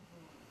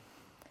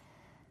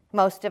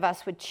 Most of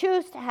us would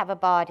choose to have a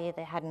body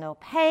that had no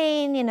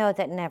pain,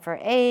 that never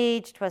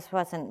aged,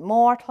 wasn't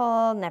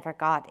mortal, never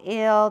got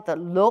ill, that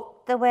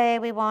looked the way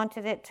we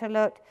wanted it to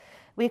look.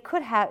 We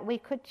could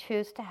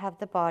choose to have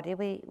the body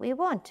we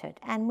wanted,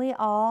 and we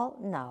all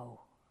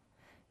know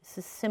this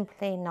is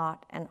simply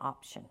not an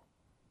option.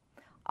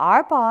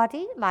 Our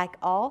body, like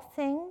all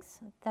things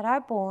that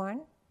are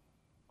born,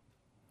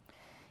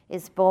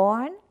 is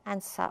born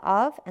and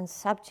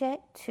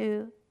subject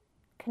to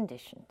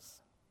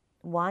conditions.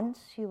 Once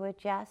you were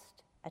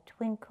just a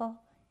twinkle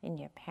in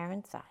your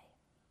parent's eye.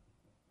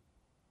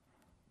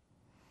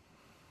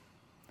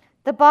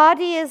 The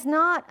body is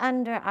not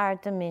under our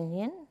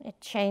dominion. It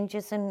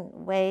changes in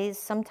ways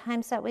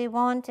sometimes that we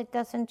want. It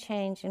doesn't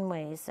change in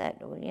ways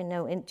that,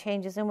 it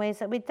changes in ways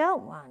that we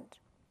don't want.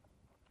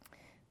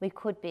 We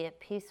could be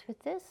at peace with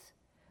this,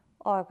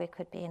 or we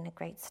could be in a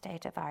great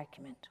state of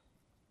argument.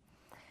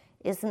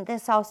 Isn't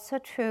this also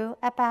true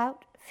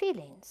about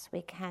feelings?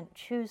 We can't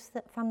choose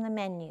from the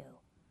menu,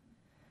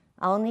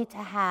 only to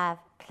have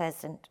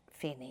pleasant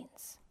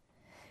feelings.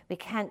 We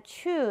can't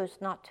choose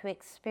not to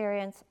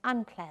experience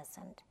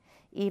unpleasant,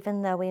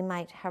 even though we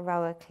might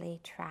heroically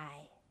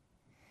try.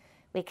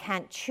 We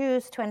can't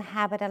choose to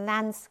inhabit a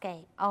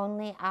landscape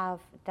only of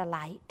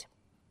delight,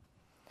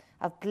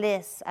 of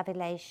bliss, of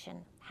elation.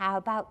 How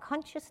about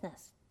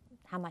consciousness?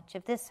 How much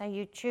of this are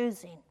you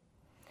choosing?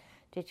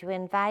 Did you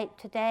invite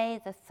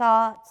today the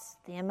thoughts,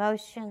 the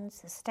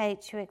emotions, the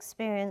states you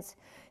experience?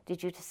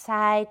 Did you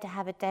decide to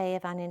have a day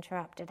of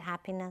uninterrupted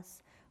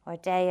happiness or a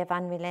day of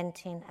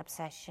unrelenting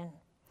obsession?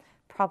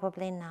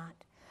 Probably not.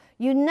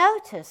 You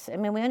notice,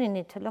 we only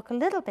need to look a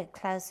little bit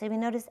closely, we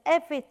notice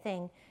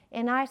everything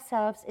in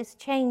ourselves is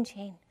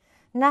changing.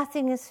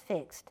 Nothing is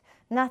fixed,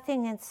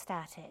 nothing is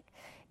static.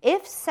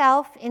 If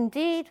self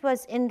indeed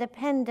was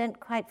independent,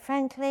 quite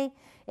frankly,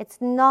 it's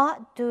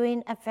not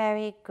doing a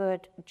very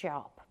good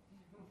job.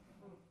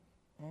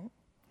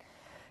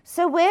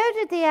 So where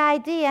did the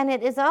idea, and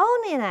it is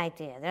only an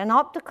idea, an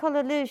optical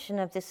illusion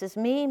of this is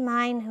me,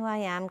 mine, who I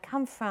am,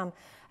 come from?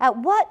 At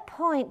what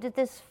point did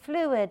this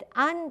fluid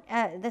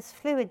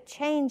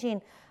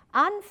changing,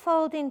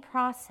 unfolding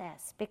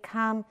process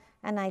become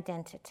an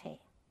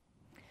identity?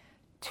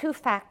 Two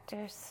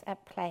factors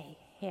at play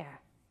here.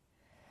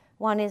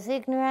 One is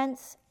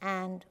ignorance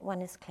and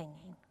one is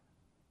clinging.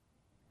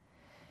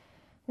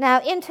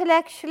 Now,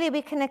 intellectually,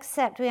 we can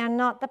accept we are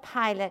not the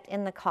pilot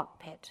in the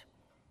cockpit.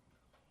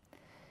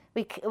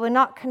 We're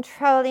not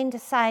controlling,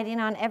 deciding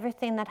on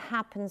everything that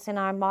happens in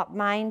our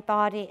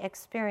mind-body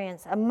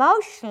experience.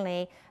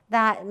 Emotionally,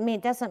 that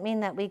doesn't mean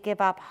that we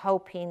give up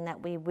hoping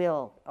that we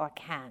will or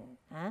can.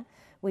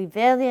 We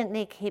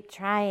valiantly keep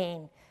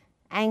trying.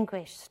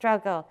 Anguish,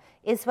 struggle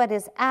is what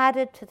is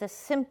added to the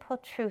simple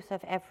truth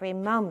of every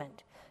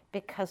moment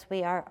because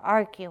we are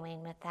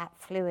arguing with that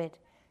fluid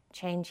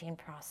changing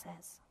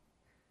process.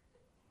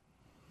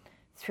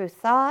 Through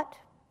thought,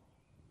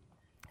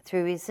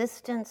 through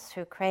resistance,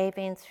 through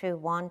craving, through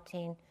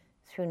wanting,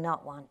 through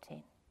not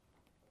wanting.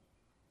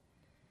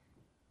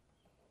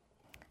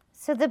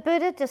 So the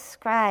Buddha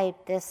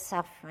described this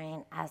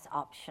suffering as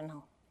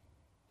optional,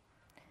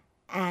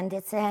 and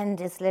its end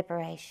is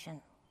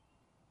liberation.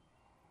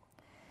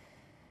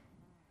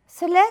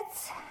 So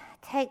let's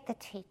take the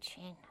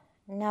teaching.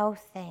 No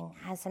thing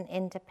has an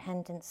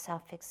independent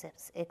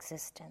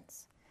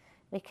self-existence.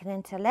 We can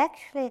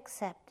intellectually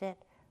accept it.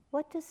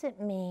 What does it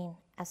mean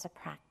as a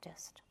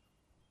practice?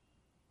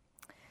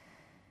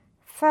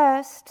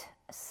 First,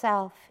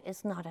 self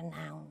is not a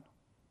noun.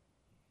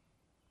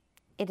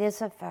 It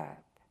is a verb.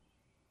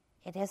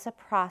 It is a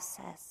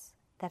process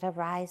that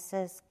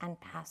arises and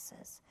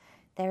passes.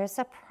 There is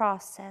a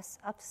process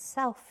of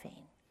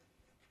selfing.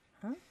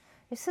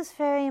 This is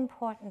very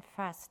important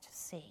for us to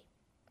see.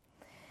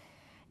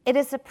 It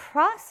is a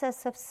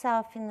process of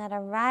selfing that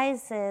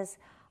arises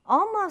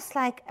almost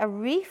like a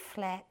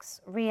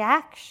reflex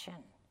reaction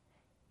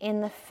in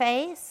the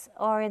face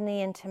or in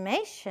the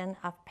intimation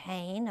of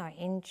pain or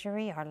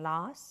injury or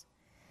loss.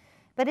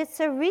 But it's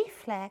a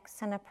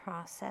reflex and a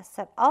process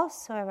that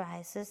also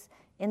arises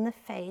in the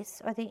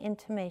face or the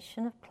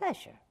intimation of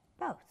pleasure,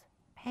 both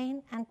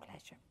pain and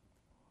pleasure.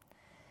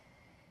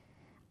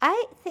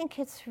 I think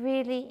it's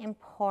really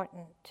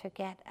important to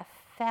get a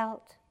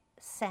felt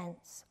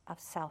sense of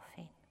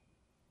selfing,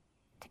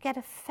 to get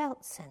a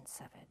felt sense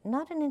of it,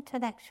 not an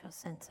intellectual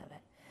sense of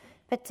it,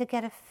 but to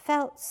get a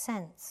felt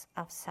sense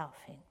of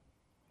selfing.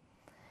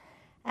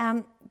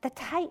 The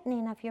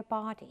tightening of your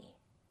body,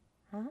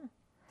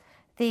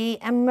 the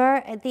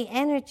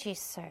energy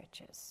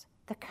surges,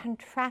 the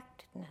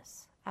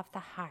contractedness of the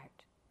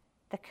heart,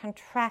 the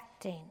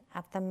contracting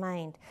of the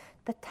mind,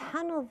 the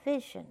tunnel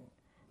vision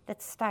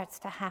that starts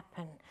to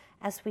happen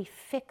as we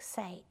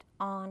fixate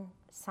on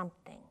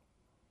something.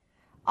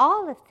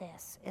 All of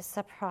this is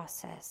the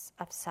process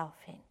of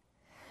selfing.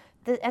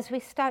 As we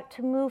start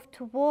to move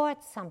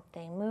towards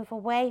something, move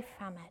away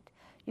from it,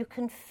 you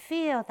can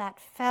feel that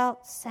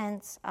felt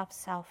sense of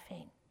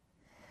selfing.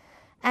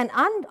 And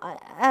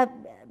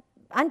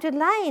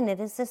underlying it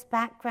is this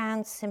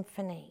background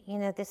symphony.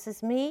 This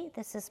is me,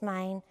 this is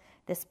mine,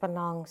 this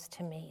belongs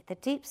to me. The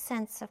deep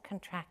sense of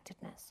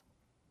contractedness.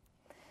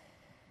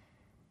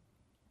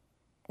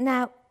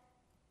 Now,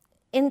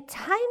 in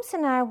times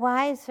in our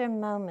wiser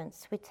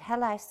moments, we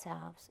tell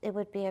ourselves it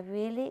would be a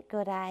really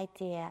good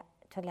idea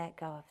to let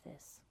go of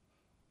this.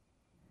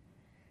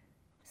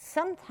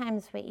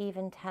 Sometimes we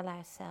even tell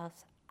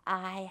ourselves,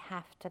 I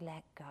have to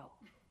let go,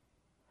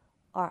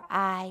 or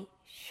I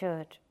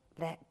should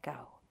let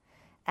go,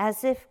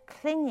 as if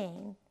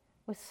clinging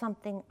was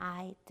something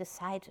I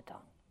decided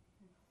on,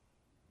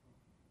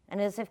 and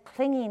as if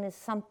clinging is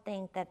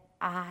something that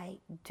I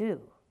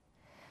do.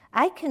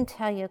 I can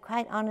tell you,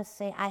 quite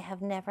honestly, I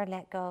have never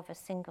let go of a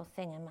single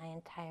thing in my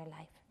entire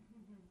life.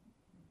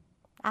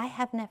 I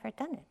have never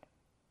done it.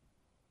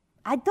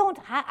 I don't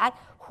have,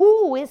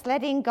 who is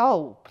letting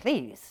go,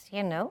 please,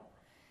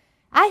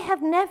 I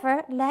have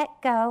never let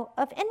go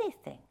of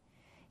anything.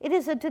 It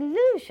is a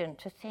delusion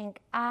to think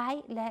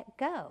I let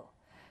go,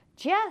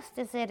 just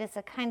as it is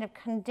a kind of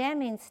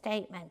condemning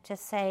statement to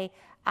say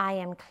I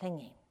am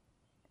clinging.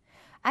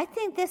 I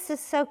think this is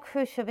so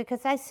crucial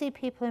because I see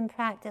people in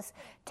practice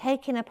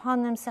taking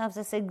upon themselves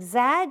this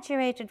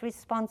exaggerated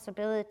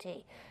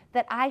responsibility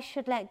that I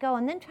should let go,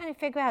 and then trying to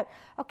figure out,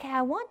 okay,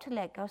 I want to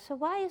let go, so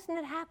why isn't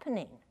it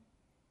happening?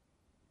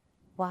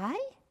 Why?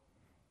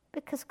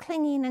 Because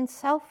clinging and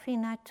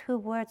selfing are two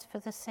words for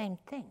the same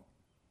thing.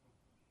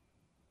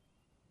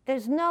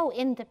 There's no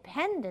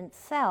independent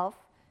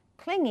self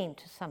clinging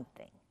to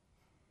something.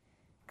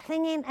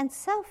 Clinging and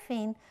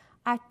selfing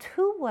are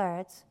two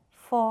words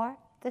for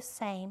the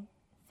same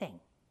thing.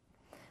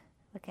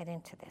 We'll get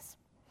into this.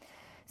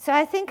 So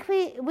I think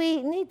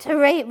we need to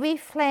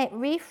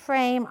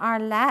reframe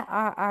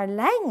our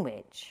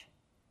language.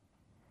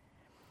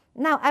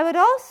 Now, I would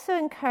also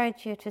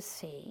encourage you to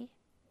see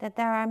that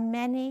there are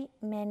many,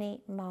 many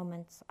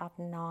moments of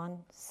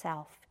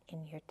non-self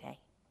in your day.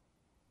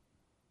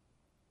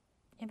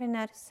 You ever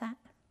notice that?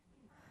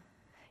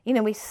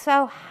 We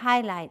so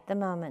highlight the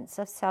moments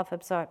of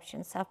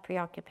self-absorption,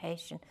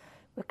 self-preoccupation.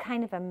 We're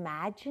kind of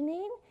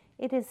imagining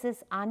it is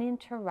this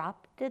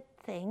uninterrupted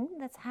thing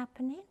that's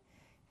happening.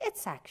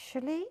 It's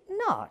actually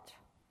not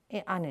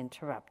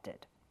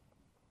uninterrupted.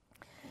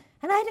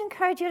 And I'd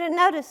encourage you to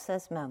notice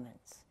those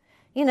moments.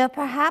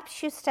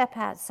 Perhaps you step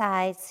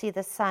outside, see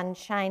the sun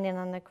shining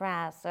on the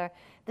grass, or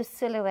the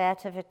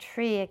silhouette of a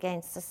tree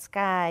against the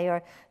sky,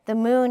 or the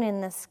moon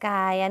in the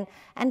sky,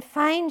 and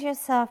find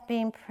yourself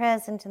being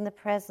present in the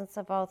presence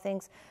of all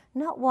things,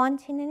 not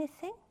wanting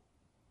anything,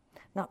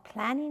 not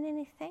planning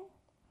anything,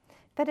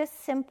 but a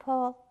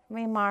simple,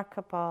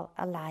 remarkable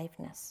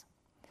aliveness.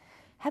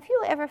 Have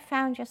you ever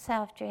found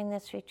yourself during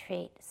this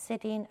retreat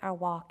sitting or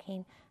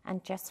walking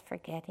and just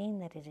forgetting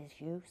that it is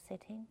you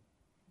sitting?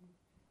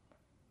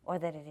 Or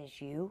that it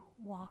is you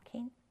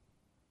walking?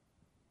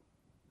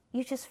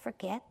 You just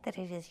forget that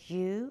it is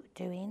you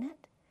doing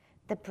it.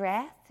 The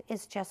breath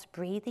is just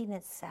breathing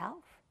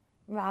itself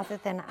rather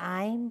than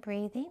I'm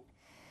breathing.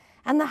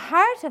 And the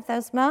heart of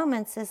those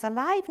moments is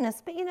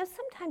aliveness, but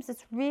sometimes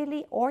it's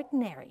really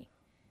ordinary.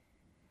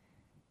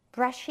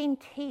 Brushing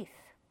teeth,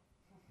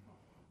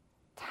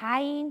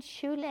 tying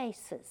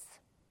shoelaces,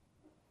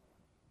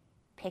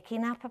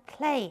 picking up a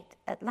plate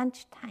at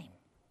lunchtime.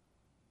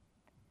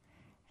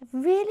 I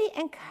really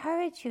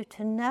encourage you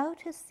to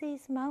notice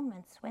these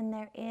moments when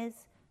there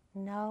is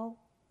no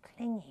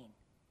clinging.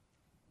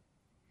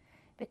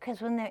 Because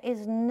when there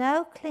is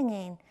no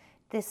clinging,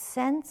 this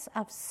sense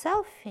of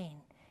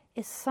selfing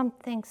is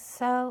something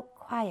so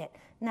quiet.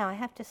 Now, I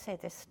have to say,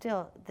 there's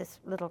still this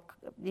little,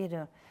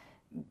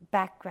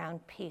 background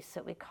piece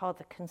that we call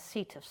the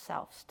conceit of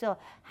self, still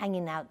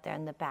hanging out there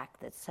in the back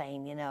that's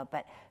saying,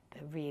 but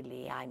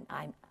really, I'm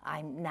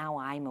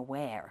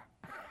aware.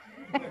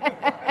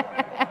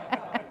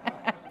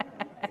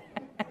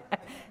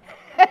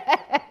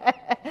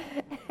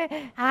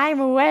 I'm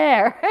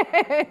aware.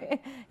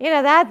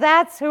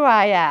 That's who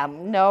I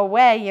am. No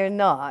way you're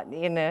not,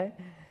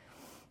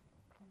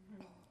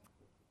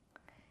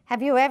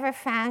 Have you ever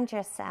found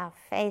yourself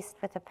faced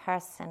with a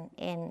person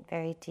in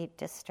very deep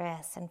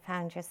distress and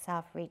found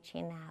yourself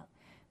reaching out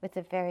with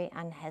a very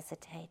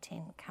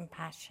unhesitating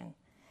compassion,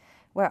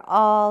 where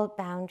all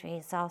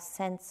boundaries, all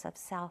sense of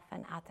self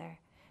and other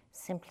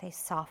simply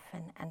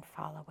soften and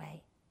fall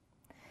away?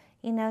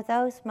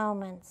 Those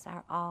moments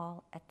are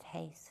all a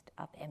taste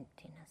of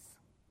emptiness.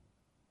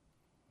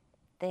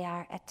 They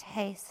are a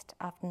taste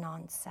of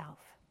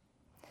non-self.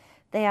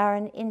 They are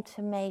an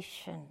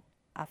intimation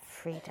of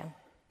freedom.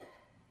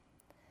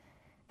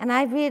 And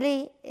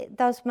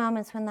those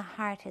moments when the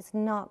heart is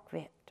not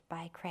gripped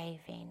by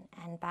craving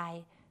and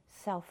by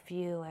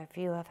self-view or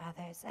view of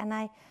others. And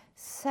I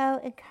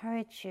so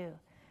encourage you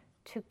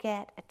to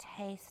get a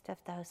taste of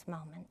those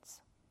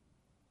moments.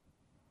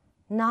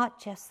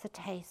 Not just the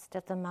taste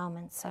of the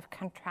moments of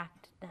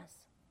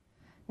contractedness,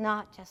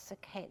 not just the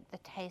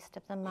taste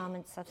of the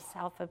moments of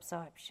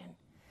self-absorption,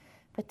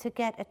 but to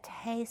get a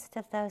taste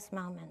of those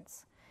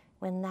moments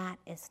when that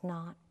is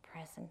not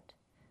present.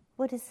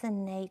 What is the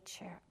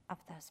nature of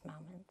those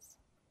moments?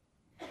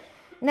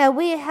 Now,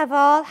 we have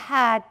all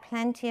had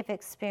plenty of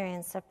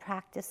experience of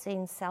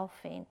practicing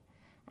selfing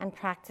and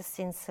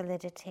practicing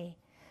solidity,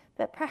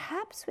 but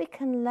perhaps we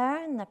can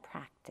learn the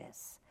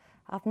practice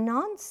of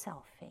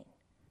non-selfing,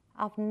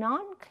 of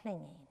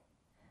non-clinging,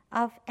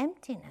 of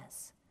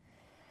emptiness.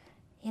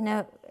 You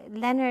know,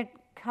 Leonard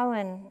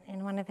Cohen,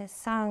 in one of his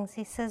songs,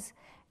 he says,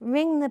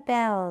 "Ring the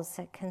bells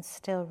that can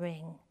still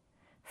ring.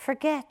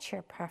 Forget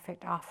your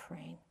perfect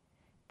offering.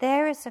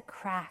 There is a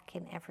crack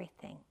in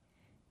everything.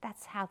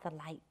 That's how the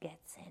light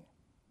gets in."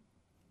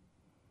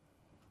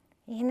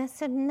 You know,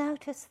 so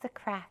notice the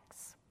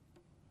cracks.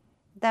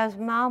 Those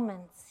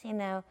moments, you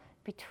know,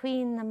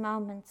 between the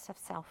moments of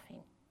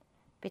selfing,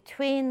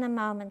 between the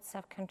moments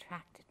of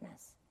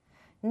contractedness.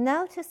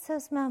 Notice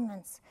those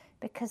moments,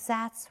 because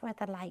that's where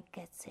the light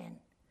gets in.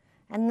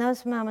 And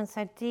those moments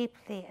are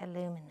deeply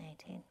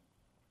illuminating.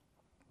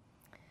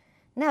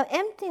 Now,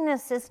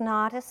 emptiness is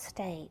not a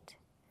state,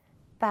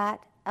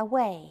 but a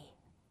way,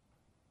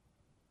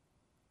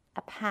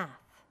 a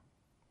path.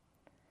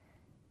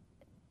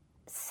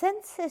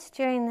 Sense this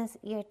during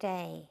your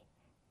day,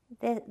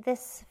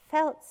 this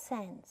felt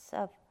sense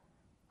of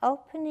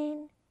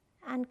opening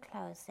and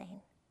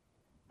closing,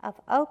 of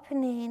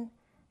opening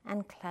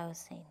and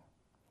closing.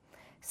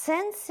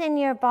 Sense in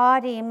your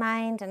body,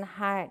 mind, and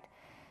heart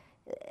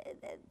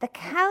the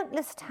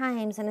countless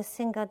times in a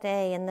single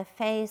day in the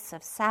face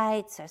of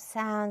sights or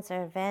sounds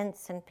or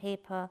events and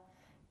people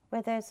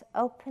where there's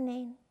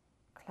opening,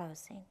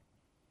 closing.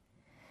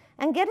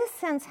 And get a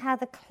sense how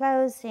the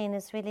closing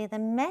is really the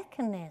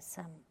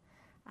mechanism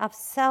of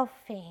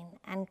selfing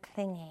and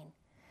clinging,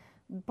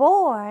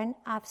 born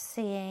of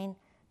seeing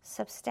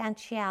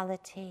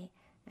substantiality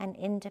and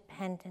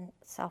independent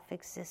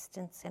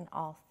self-existence in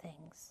all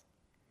things.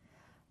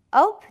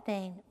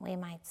 Opening, we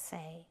might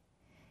say,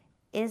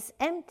 is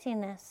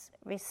emptiness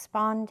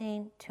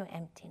responding to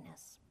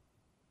emptiness.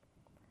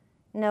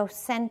 No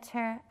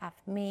center of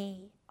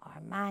me or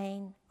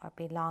mine or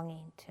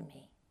belonging to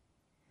me.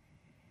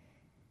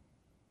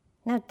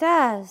 Now,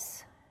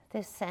 does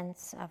this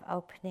sense of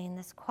opening,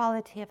 this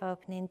quality of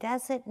opening,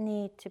 does it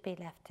need to be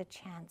left to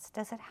chance?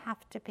 Does it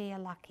have to be a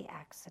lucky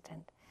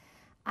accident?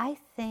 I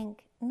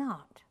think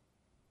not.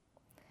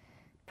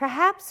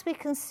 Perhaps we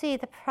can see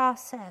the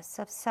process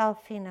of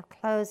selfing, of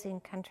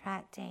closing,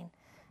 contracting,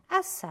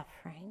 as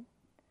suffering,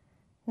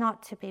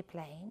 not to be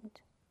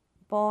blamed,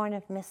 born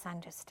of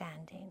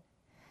misunderstanding,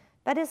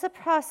 but as a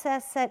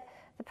process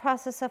the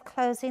process of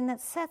closing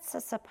that sets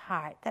us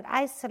apart, that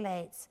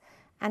isolates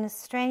and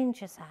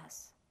estranges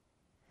us.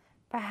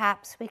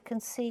 Perhaps we can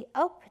see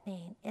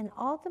opening in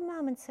all the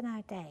moments in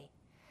our day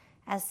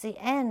as the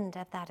end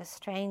of that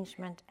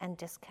estrangement and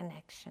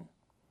disconnection.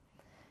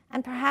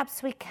 And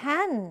perhaps we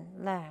can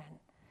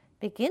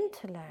begin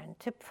to learn,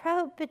 to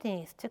probe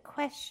beneath, to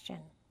question,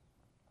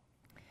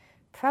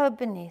 probe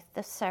beneath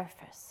the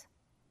surface,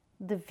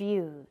 the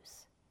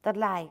views, the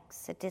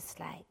likes, the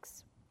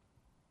dislikes,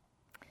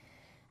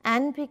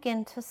 and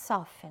begin to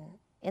soften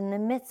in the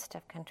midst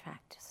of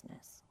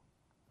contractedness.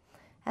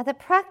 Now, the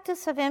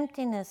practice of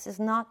emptiness is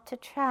not to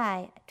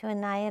try to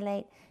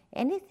annihilate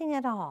anything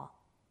at all,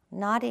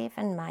 not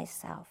even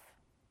myself.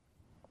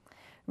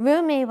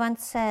 Rumi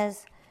once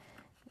says,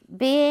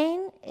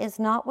 "Being is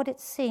not what it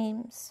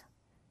seems,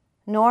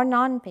 nor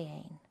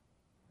non-being.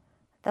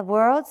 The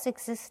world's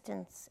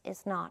existence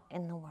is not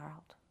in the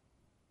world."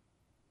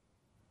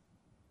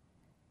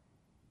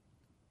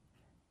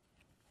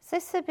 As I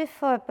said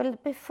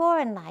before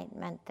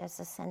enlightenment, there's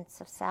a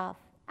sense of self.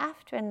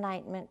 After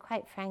enlightenment,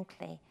 quite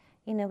frankly,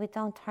 we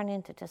don't turn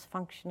into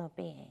dysfunctional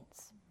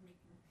beings.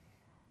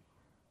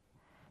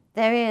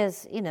 There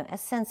is, a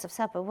sense of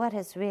self, but what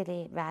has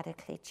really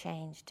radically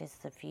changed is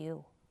the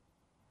view.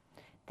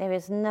 There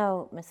is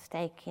no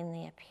mistaking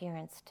the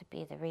appearance to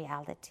be the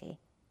reality.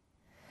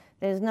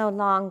 There's no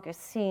longer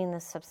seeing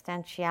the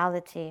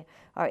substantiality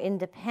or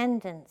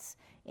independence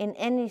in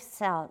any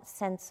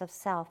sense of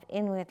self,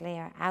 inwardly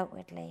or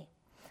outwardly.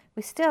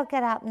 We still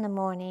get up in the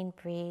morning,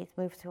 breathe,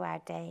 move through our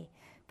day,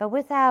 but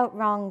without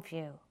wrong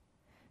view,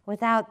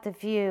 without the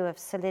view of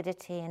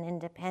solidity and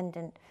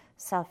independent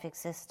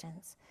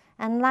self-existence.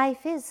 And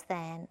life is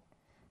then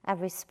a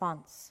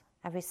response,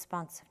 a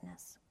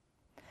responsiveness.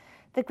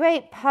 The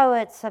great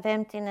poets of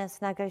emptiness,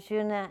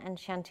 Nagarjuna and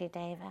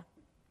Shantideva,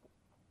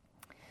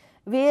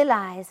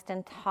 realized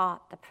and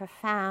taught the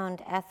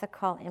profound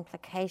ethical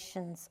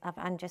implications of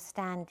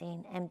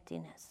understanding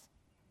emptiness.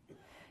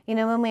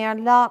 When we are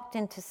locked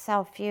into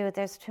self-view,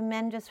 there's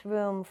tremendous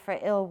room for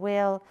ill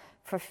will,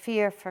 for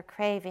fear, for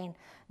craving.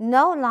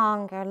 No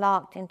longer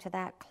locked into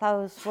that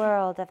closed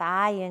world of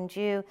I and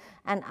you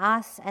and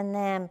us and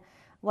them.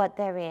 What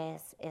there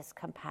is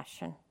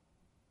compassion.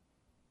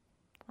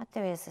 What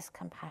there is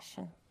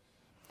compassion.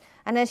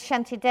 And as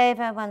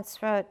Shantideva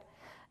once wrote,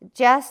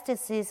 just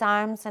as these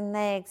arms and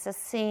legs are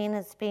seen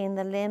as being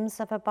the limbs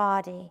of a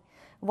body,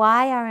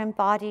 why are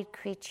embodied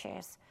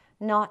creatures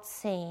not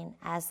seen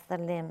as the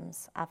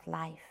limbs of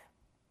life?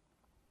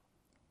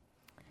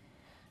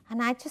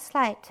 And I'd just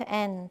like to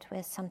end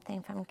with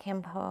something from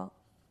Khenpo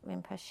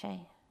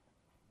Rinpoche.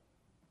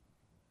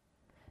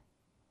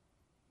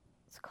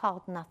 It's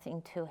called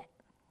Nothing to It.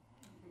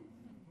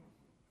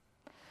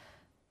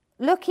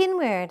 Look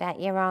inward at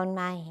your own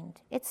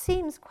mind. It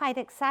seems quite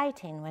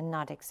exciting when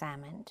not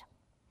examined.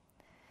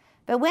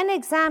 But when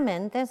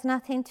examined, there's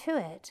nothing to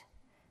it.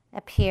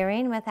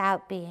 Appearing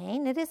without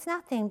being, it is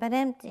nothing but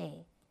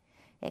empty.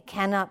 It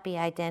cannot be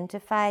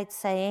identified,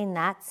 saying,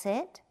 that's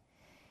it.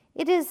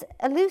 It is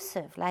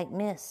elusive like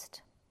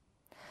mist.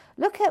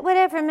 Look at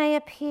whatever may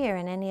appear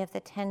in any of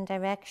the 10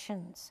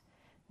 directions.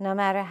 No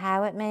matter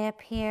how it may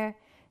appear,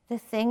 the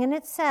thing in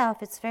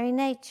itself, its very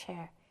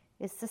nature,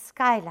 is the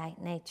skylight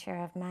nature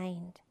of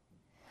mind.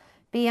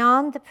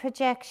 Beyond the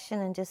projection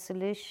and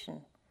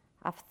dissolution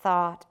of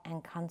thought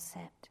and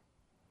concept.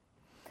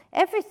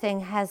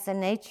 Everything has the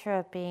nature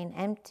of being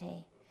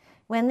empty.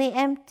 When the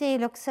empty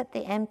looks at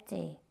the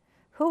empty,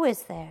 who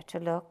is there to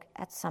look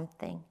at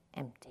something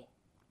empty?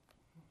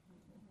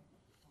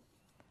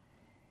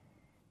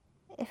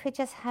 If we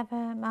just have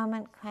a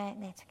moment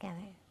quietly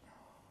together.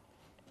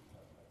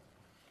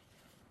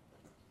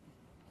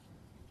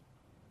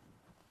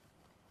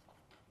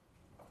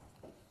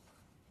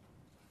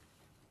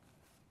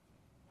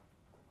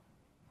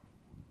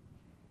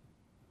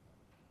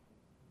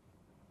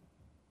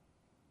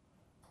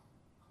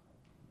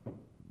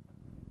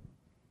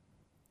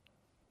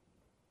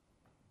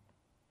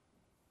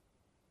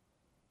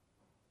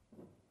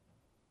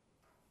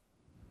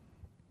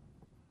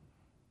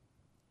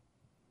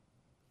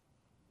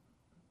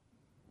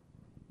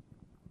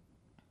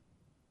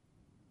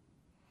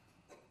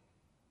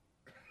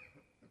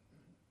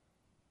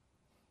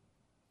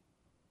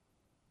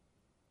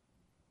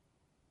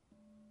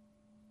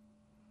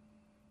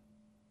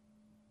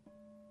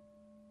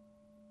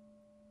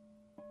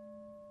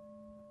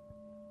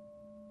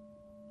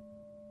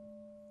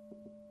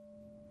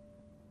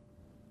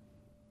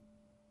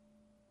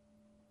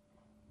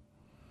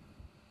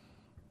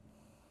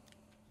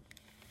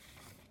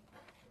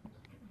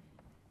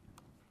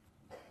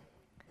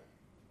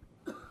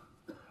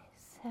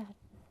 So,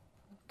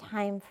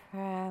 time for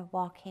a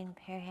walking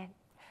period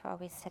before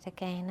we sit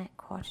again at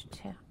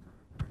 1:45.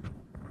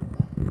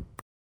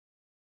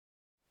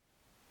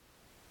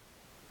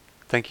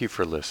 Thank you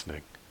for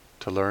listening.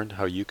 To learn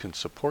how you can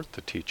support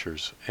the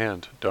teachers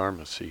and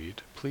Dharma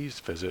Seed, please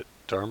visit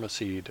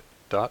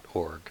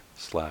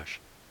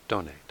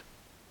dharmaseed.org/donate.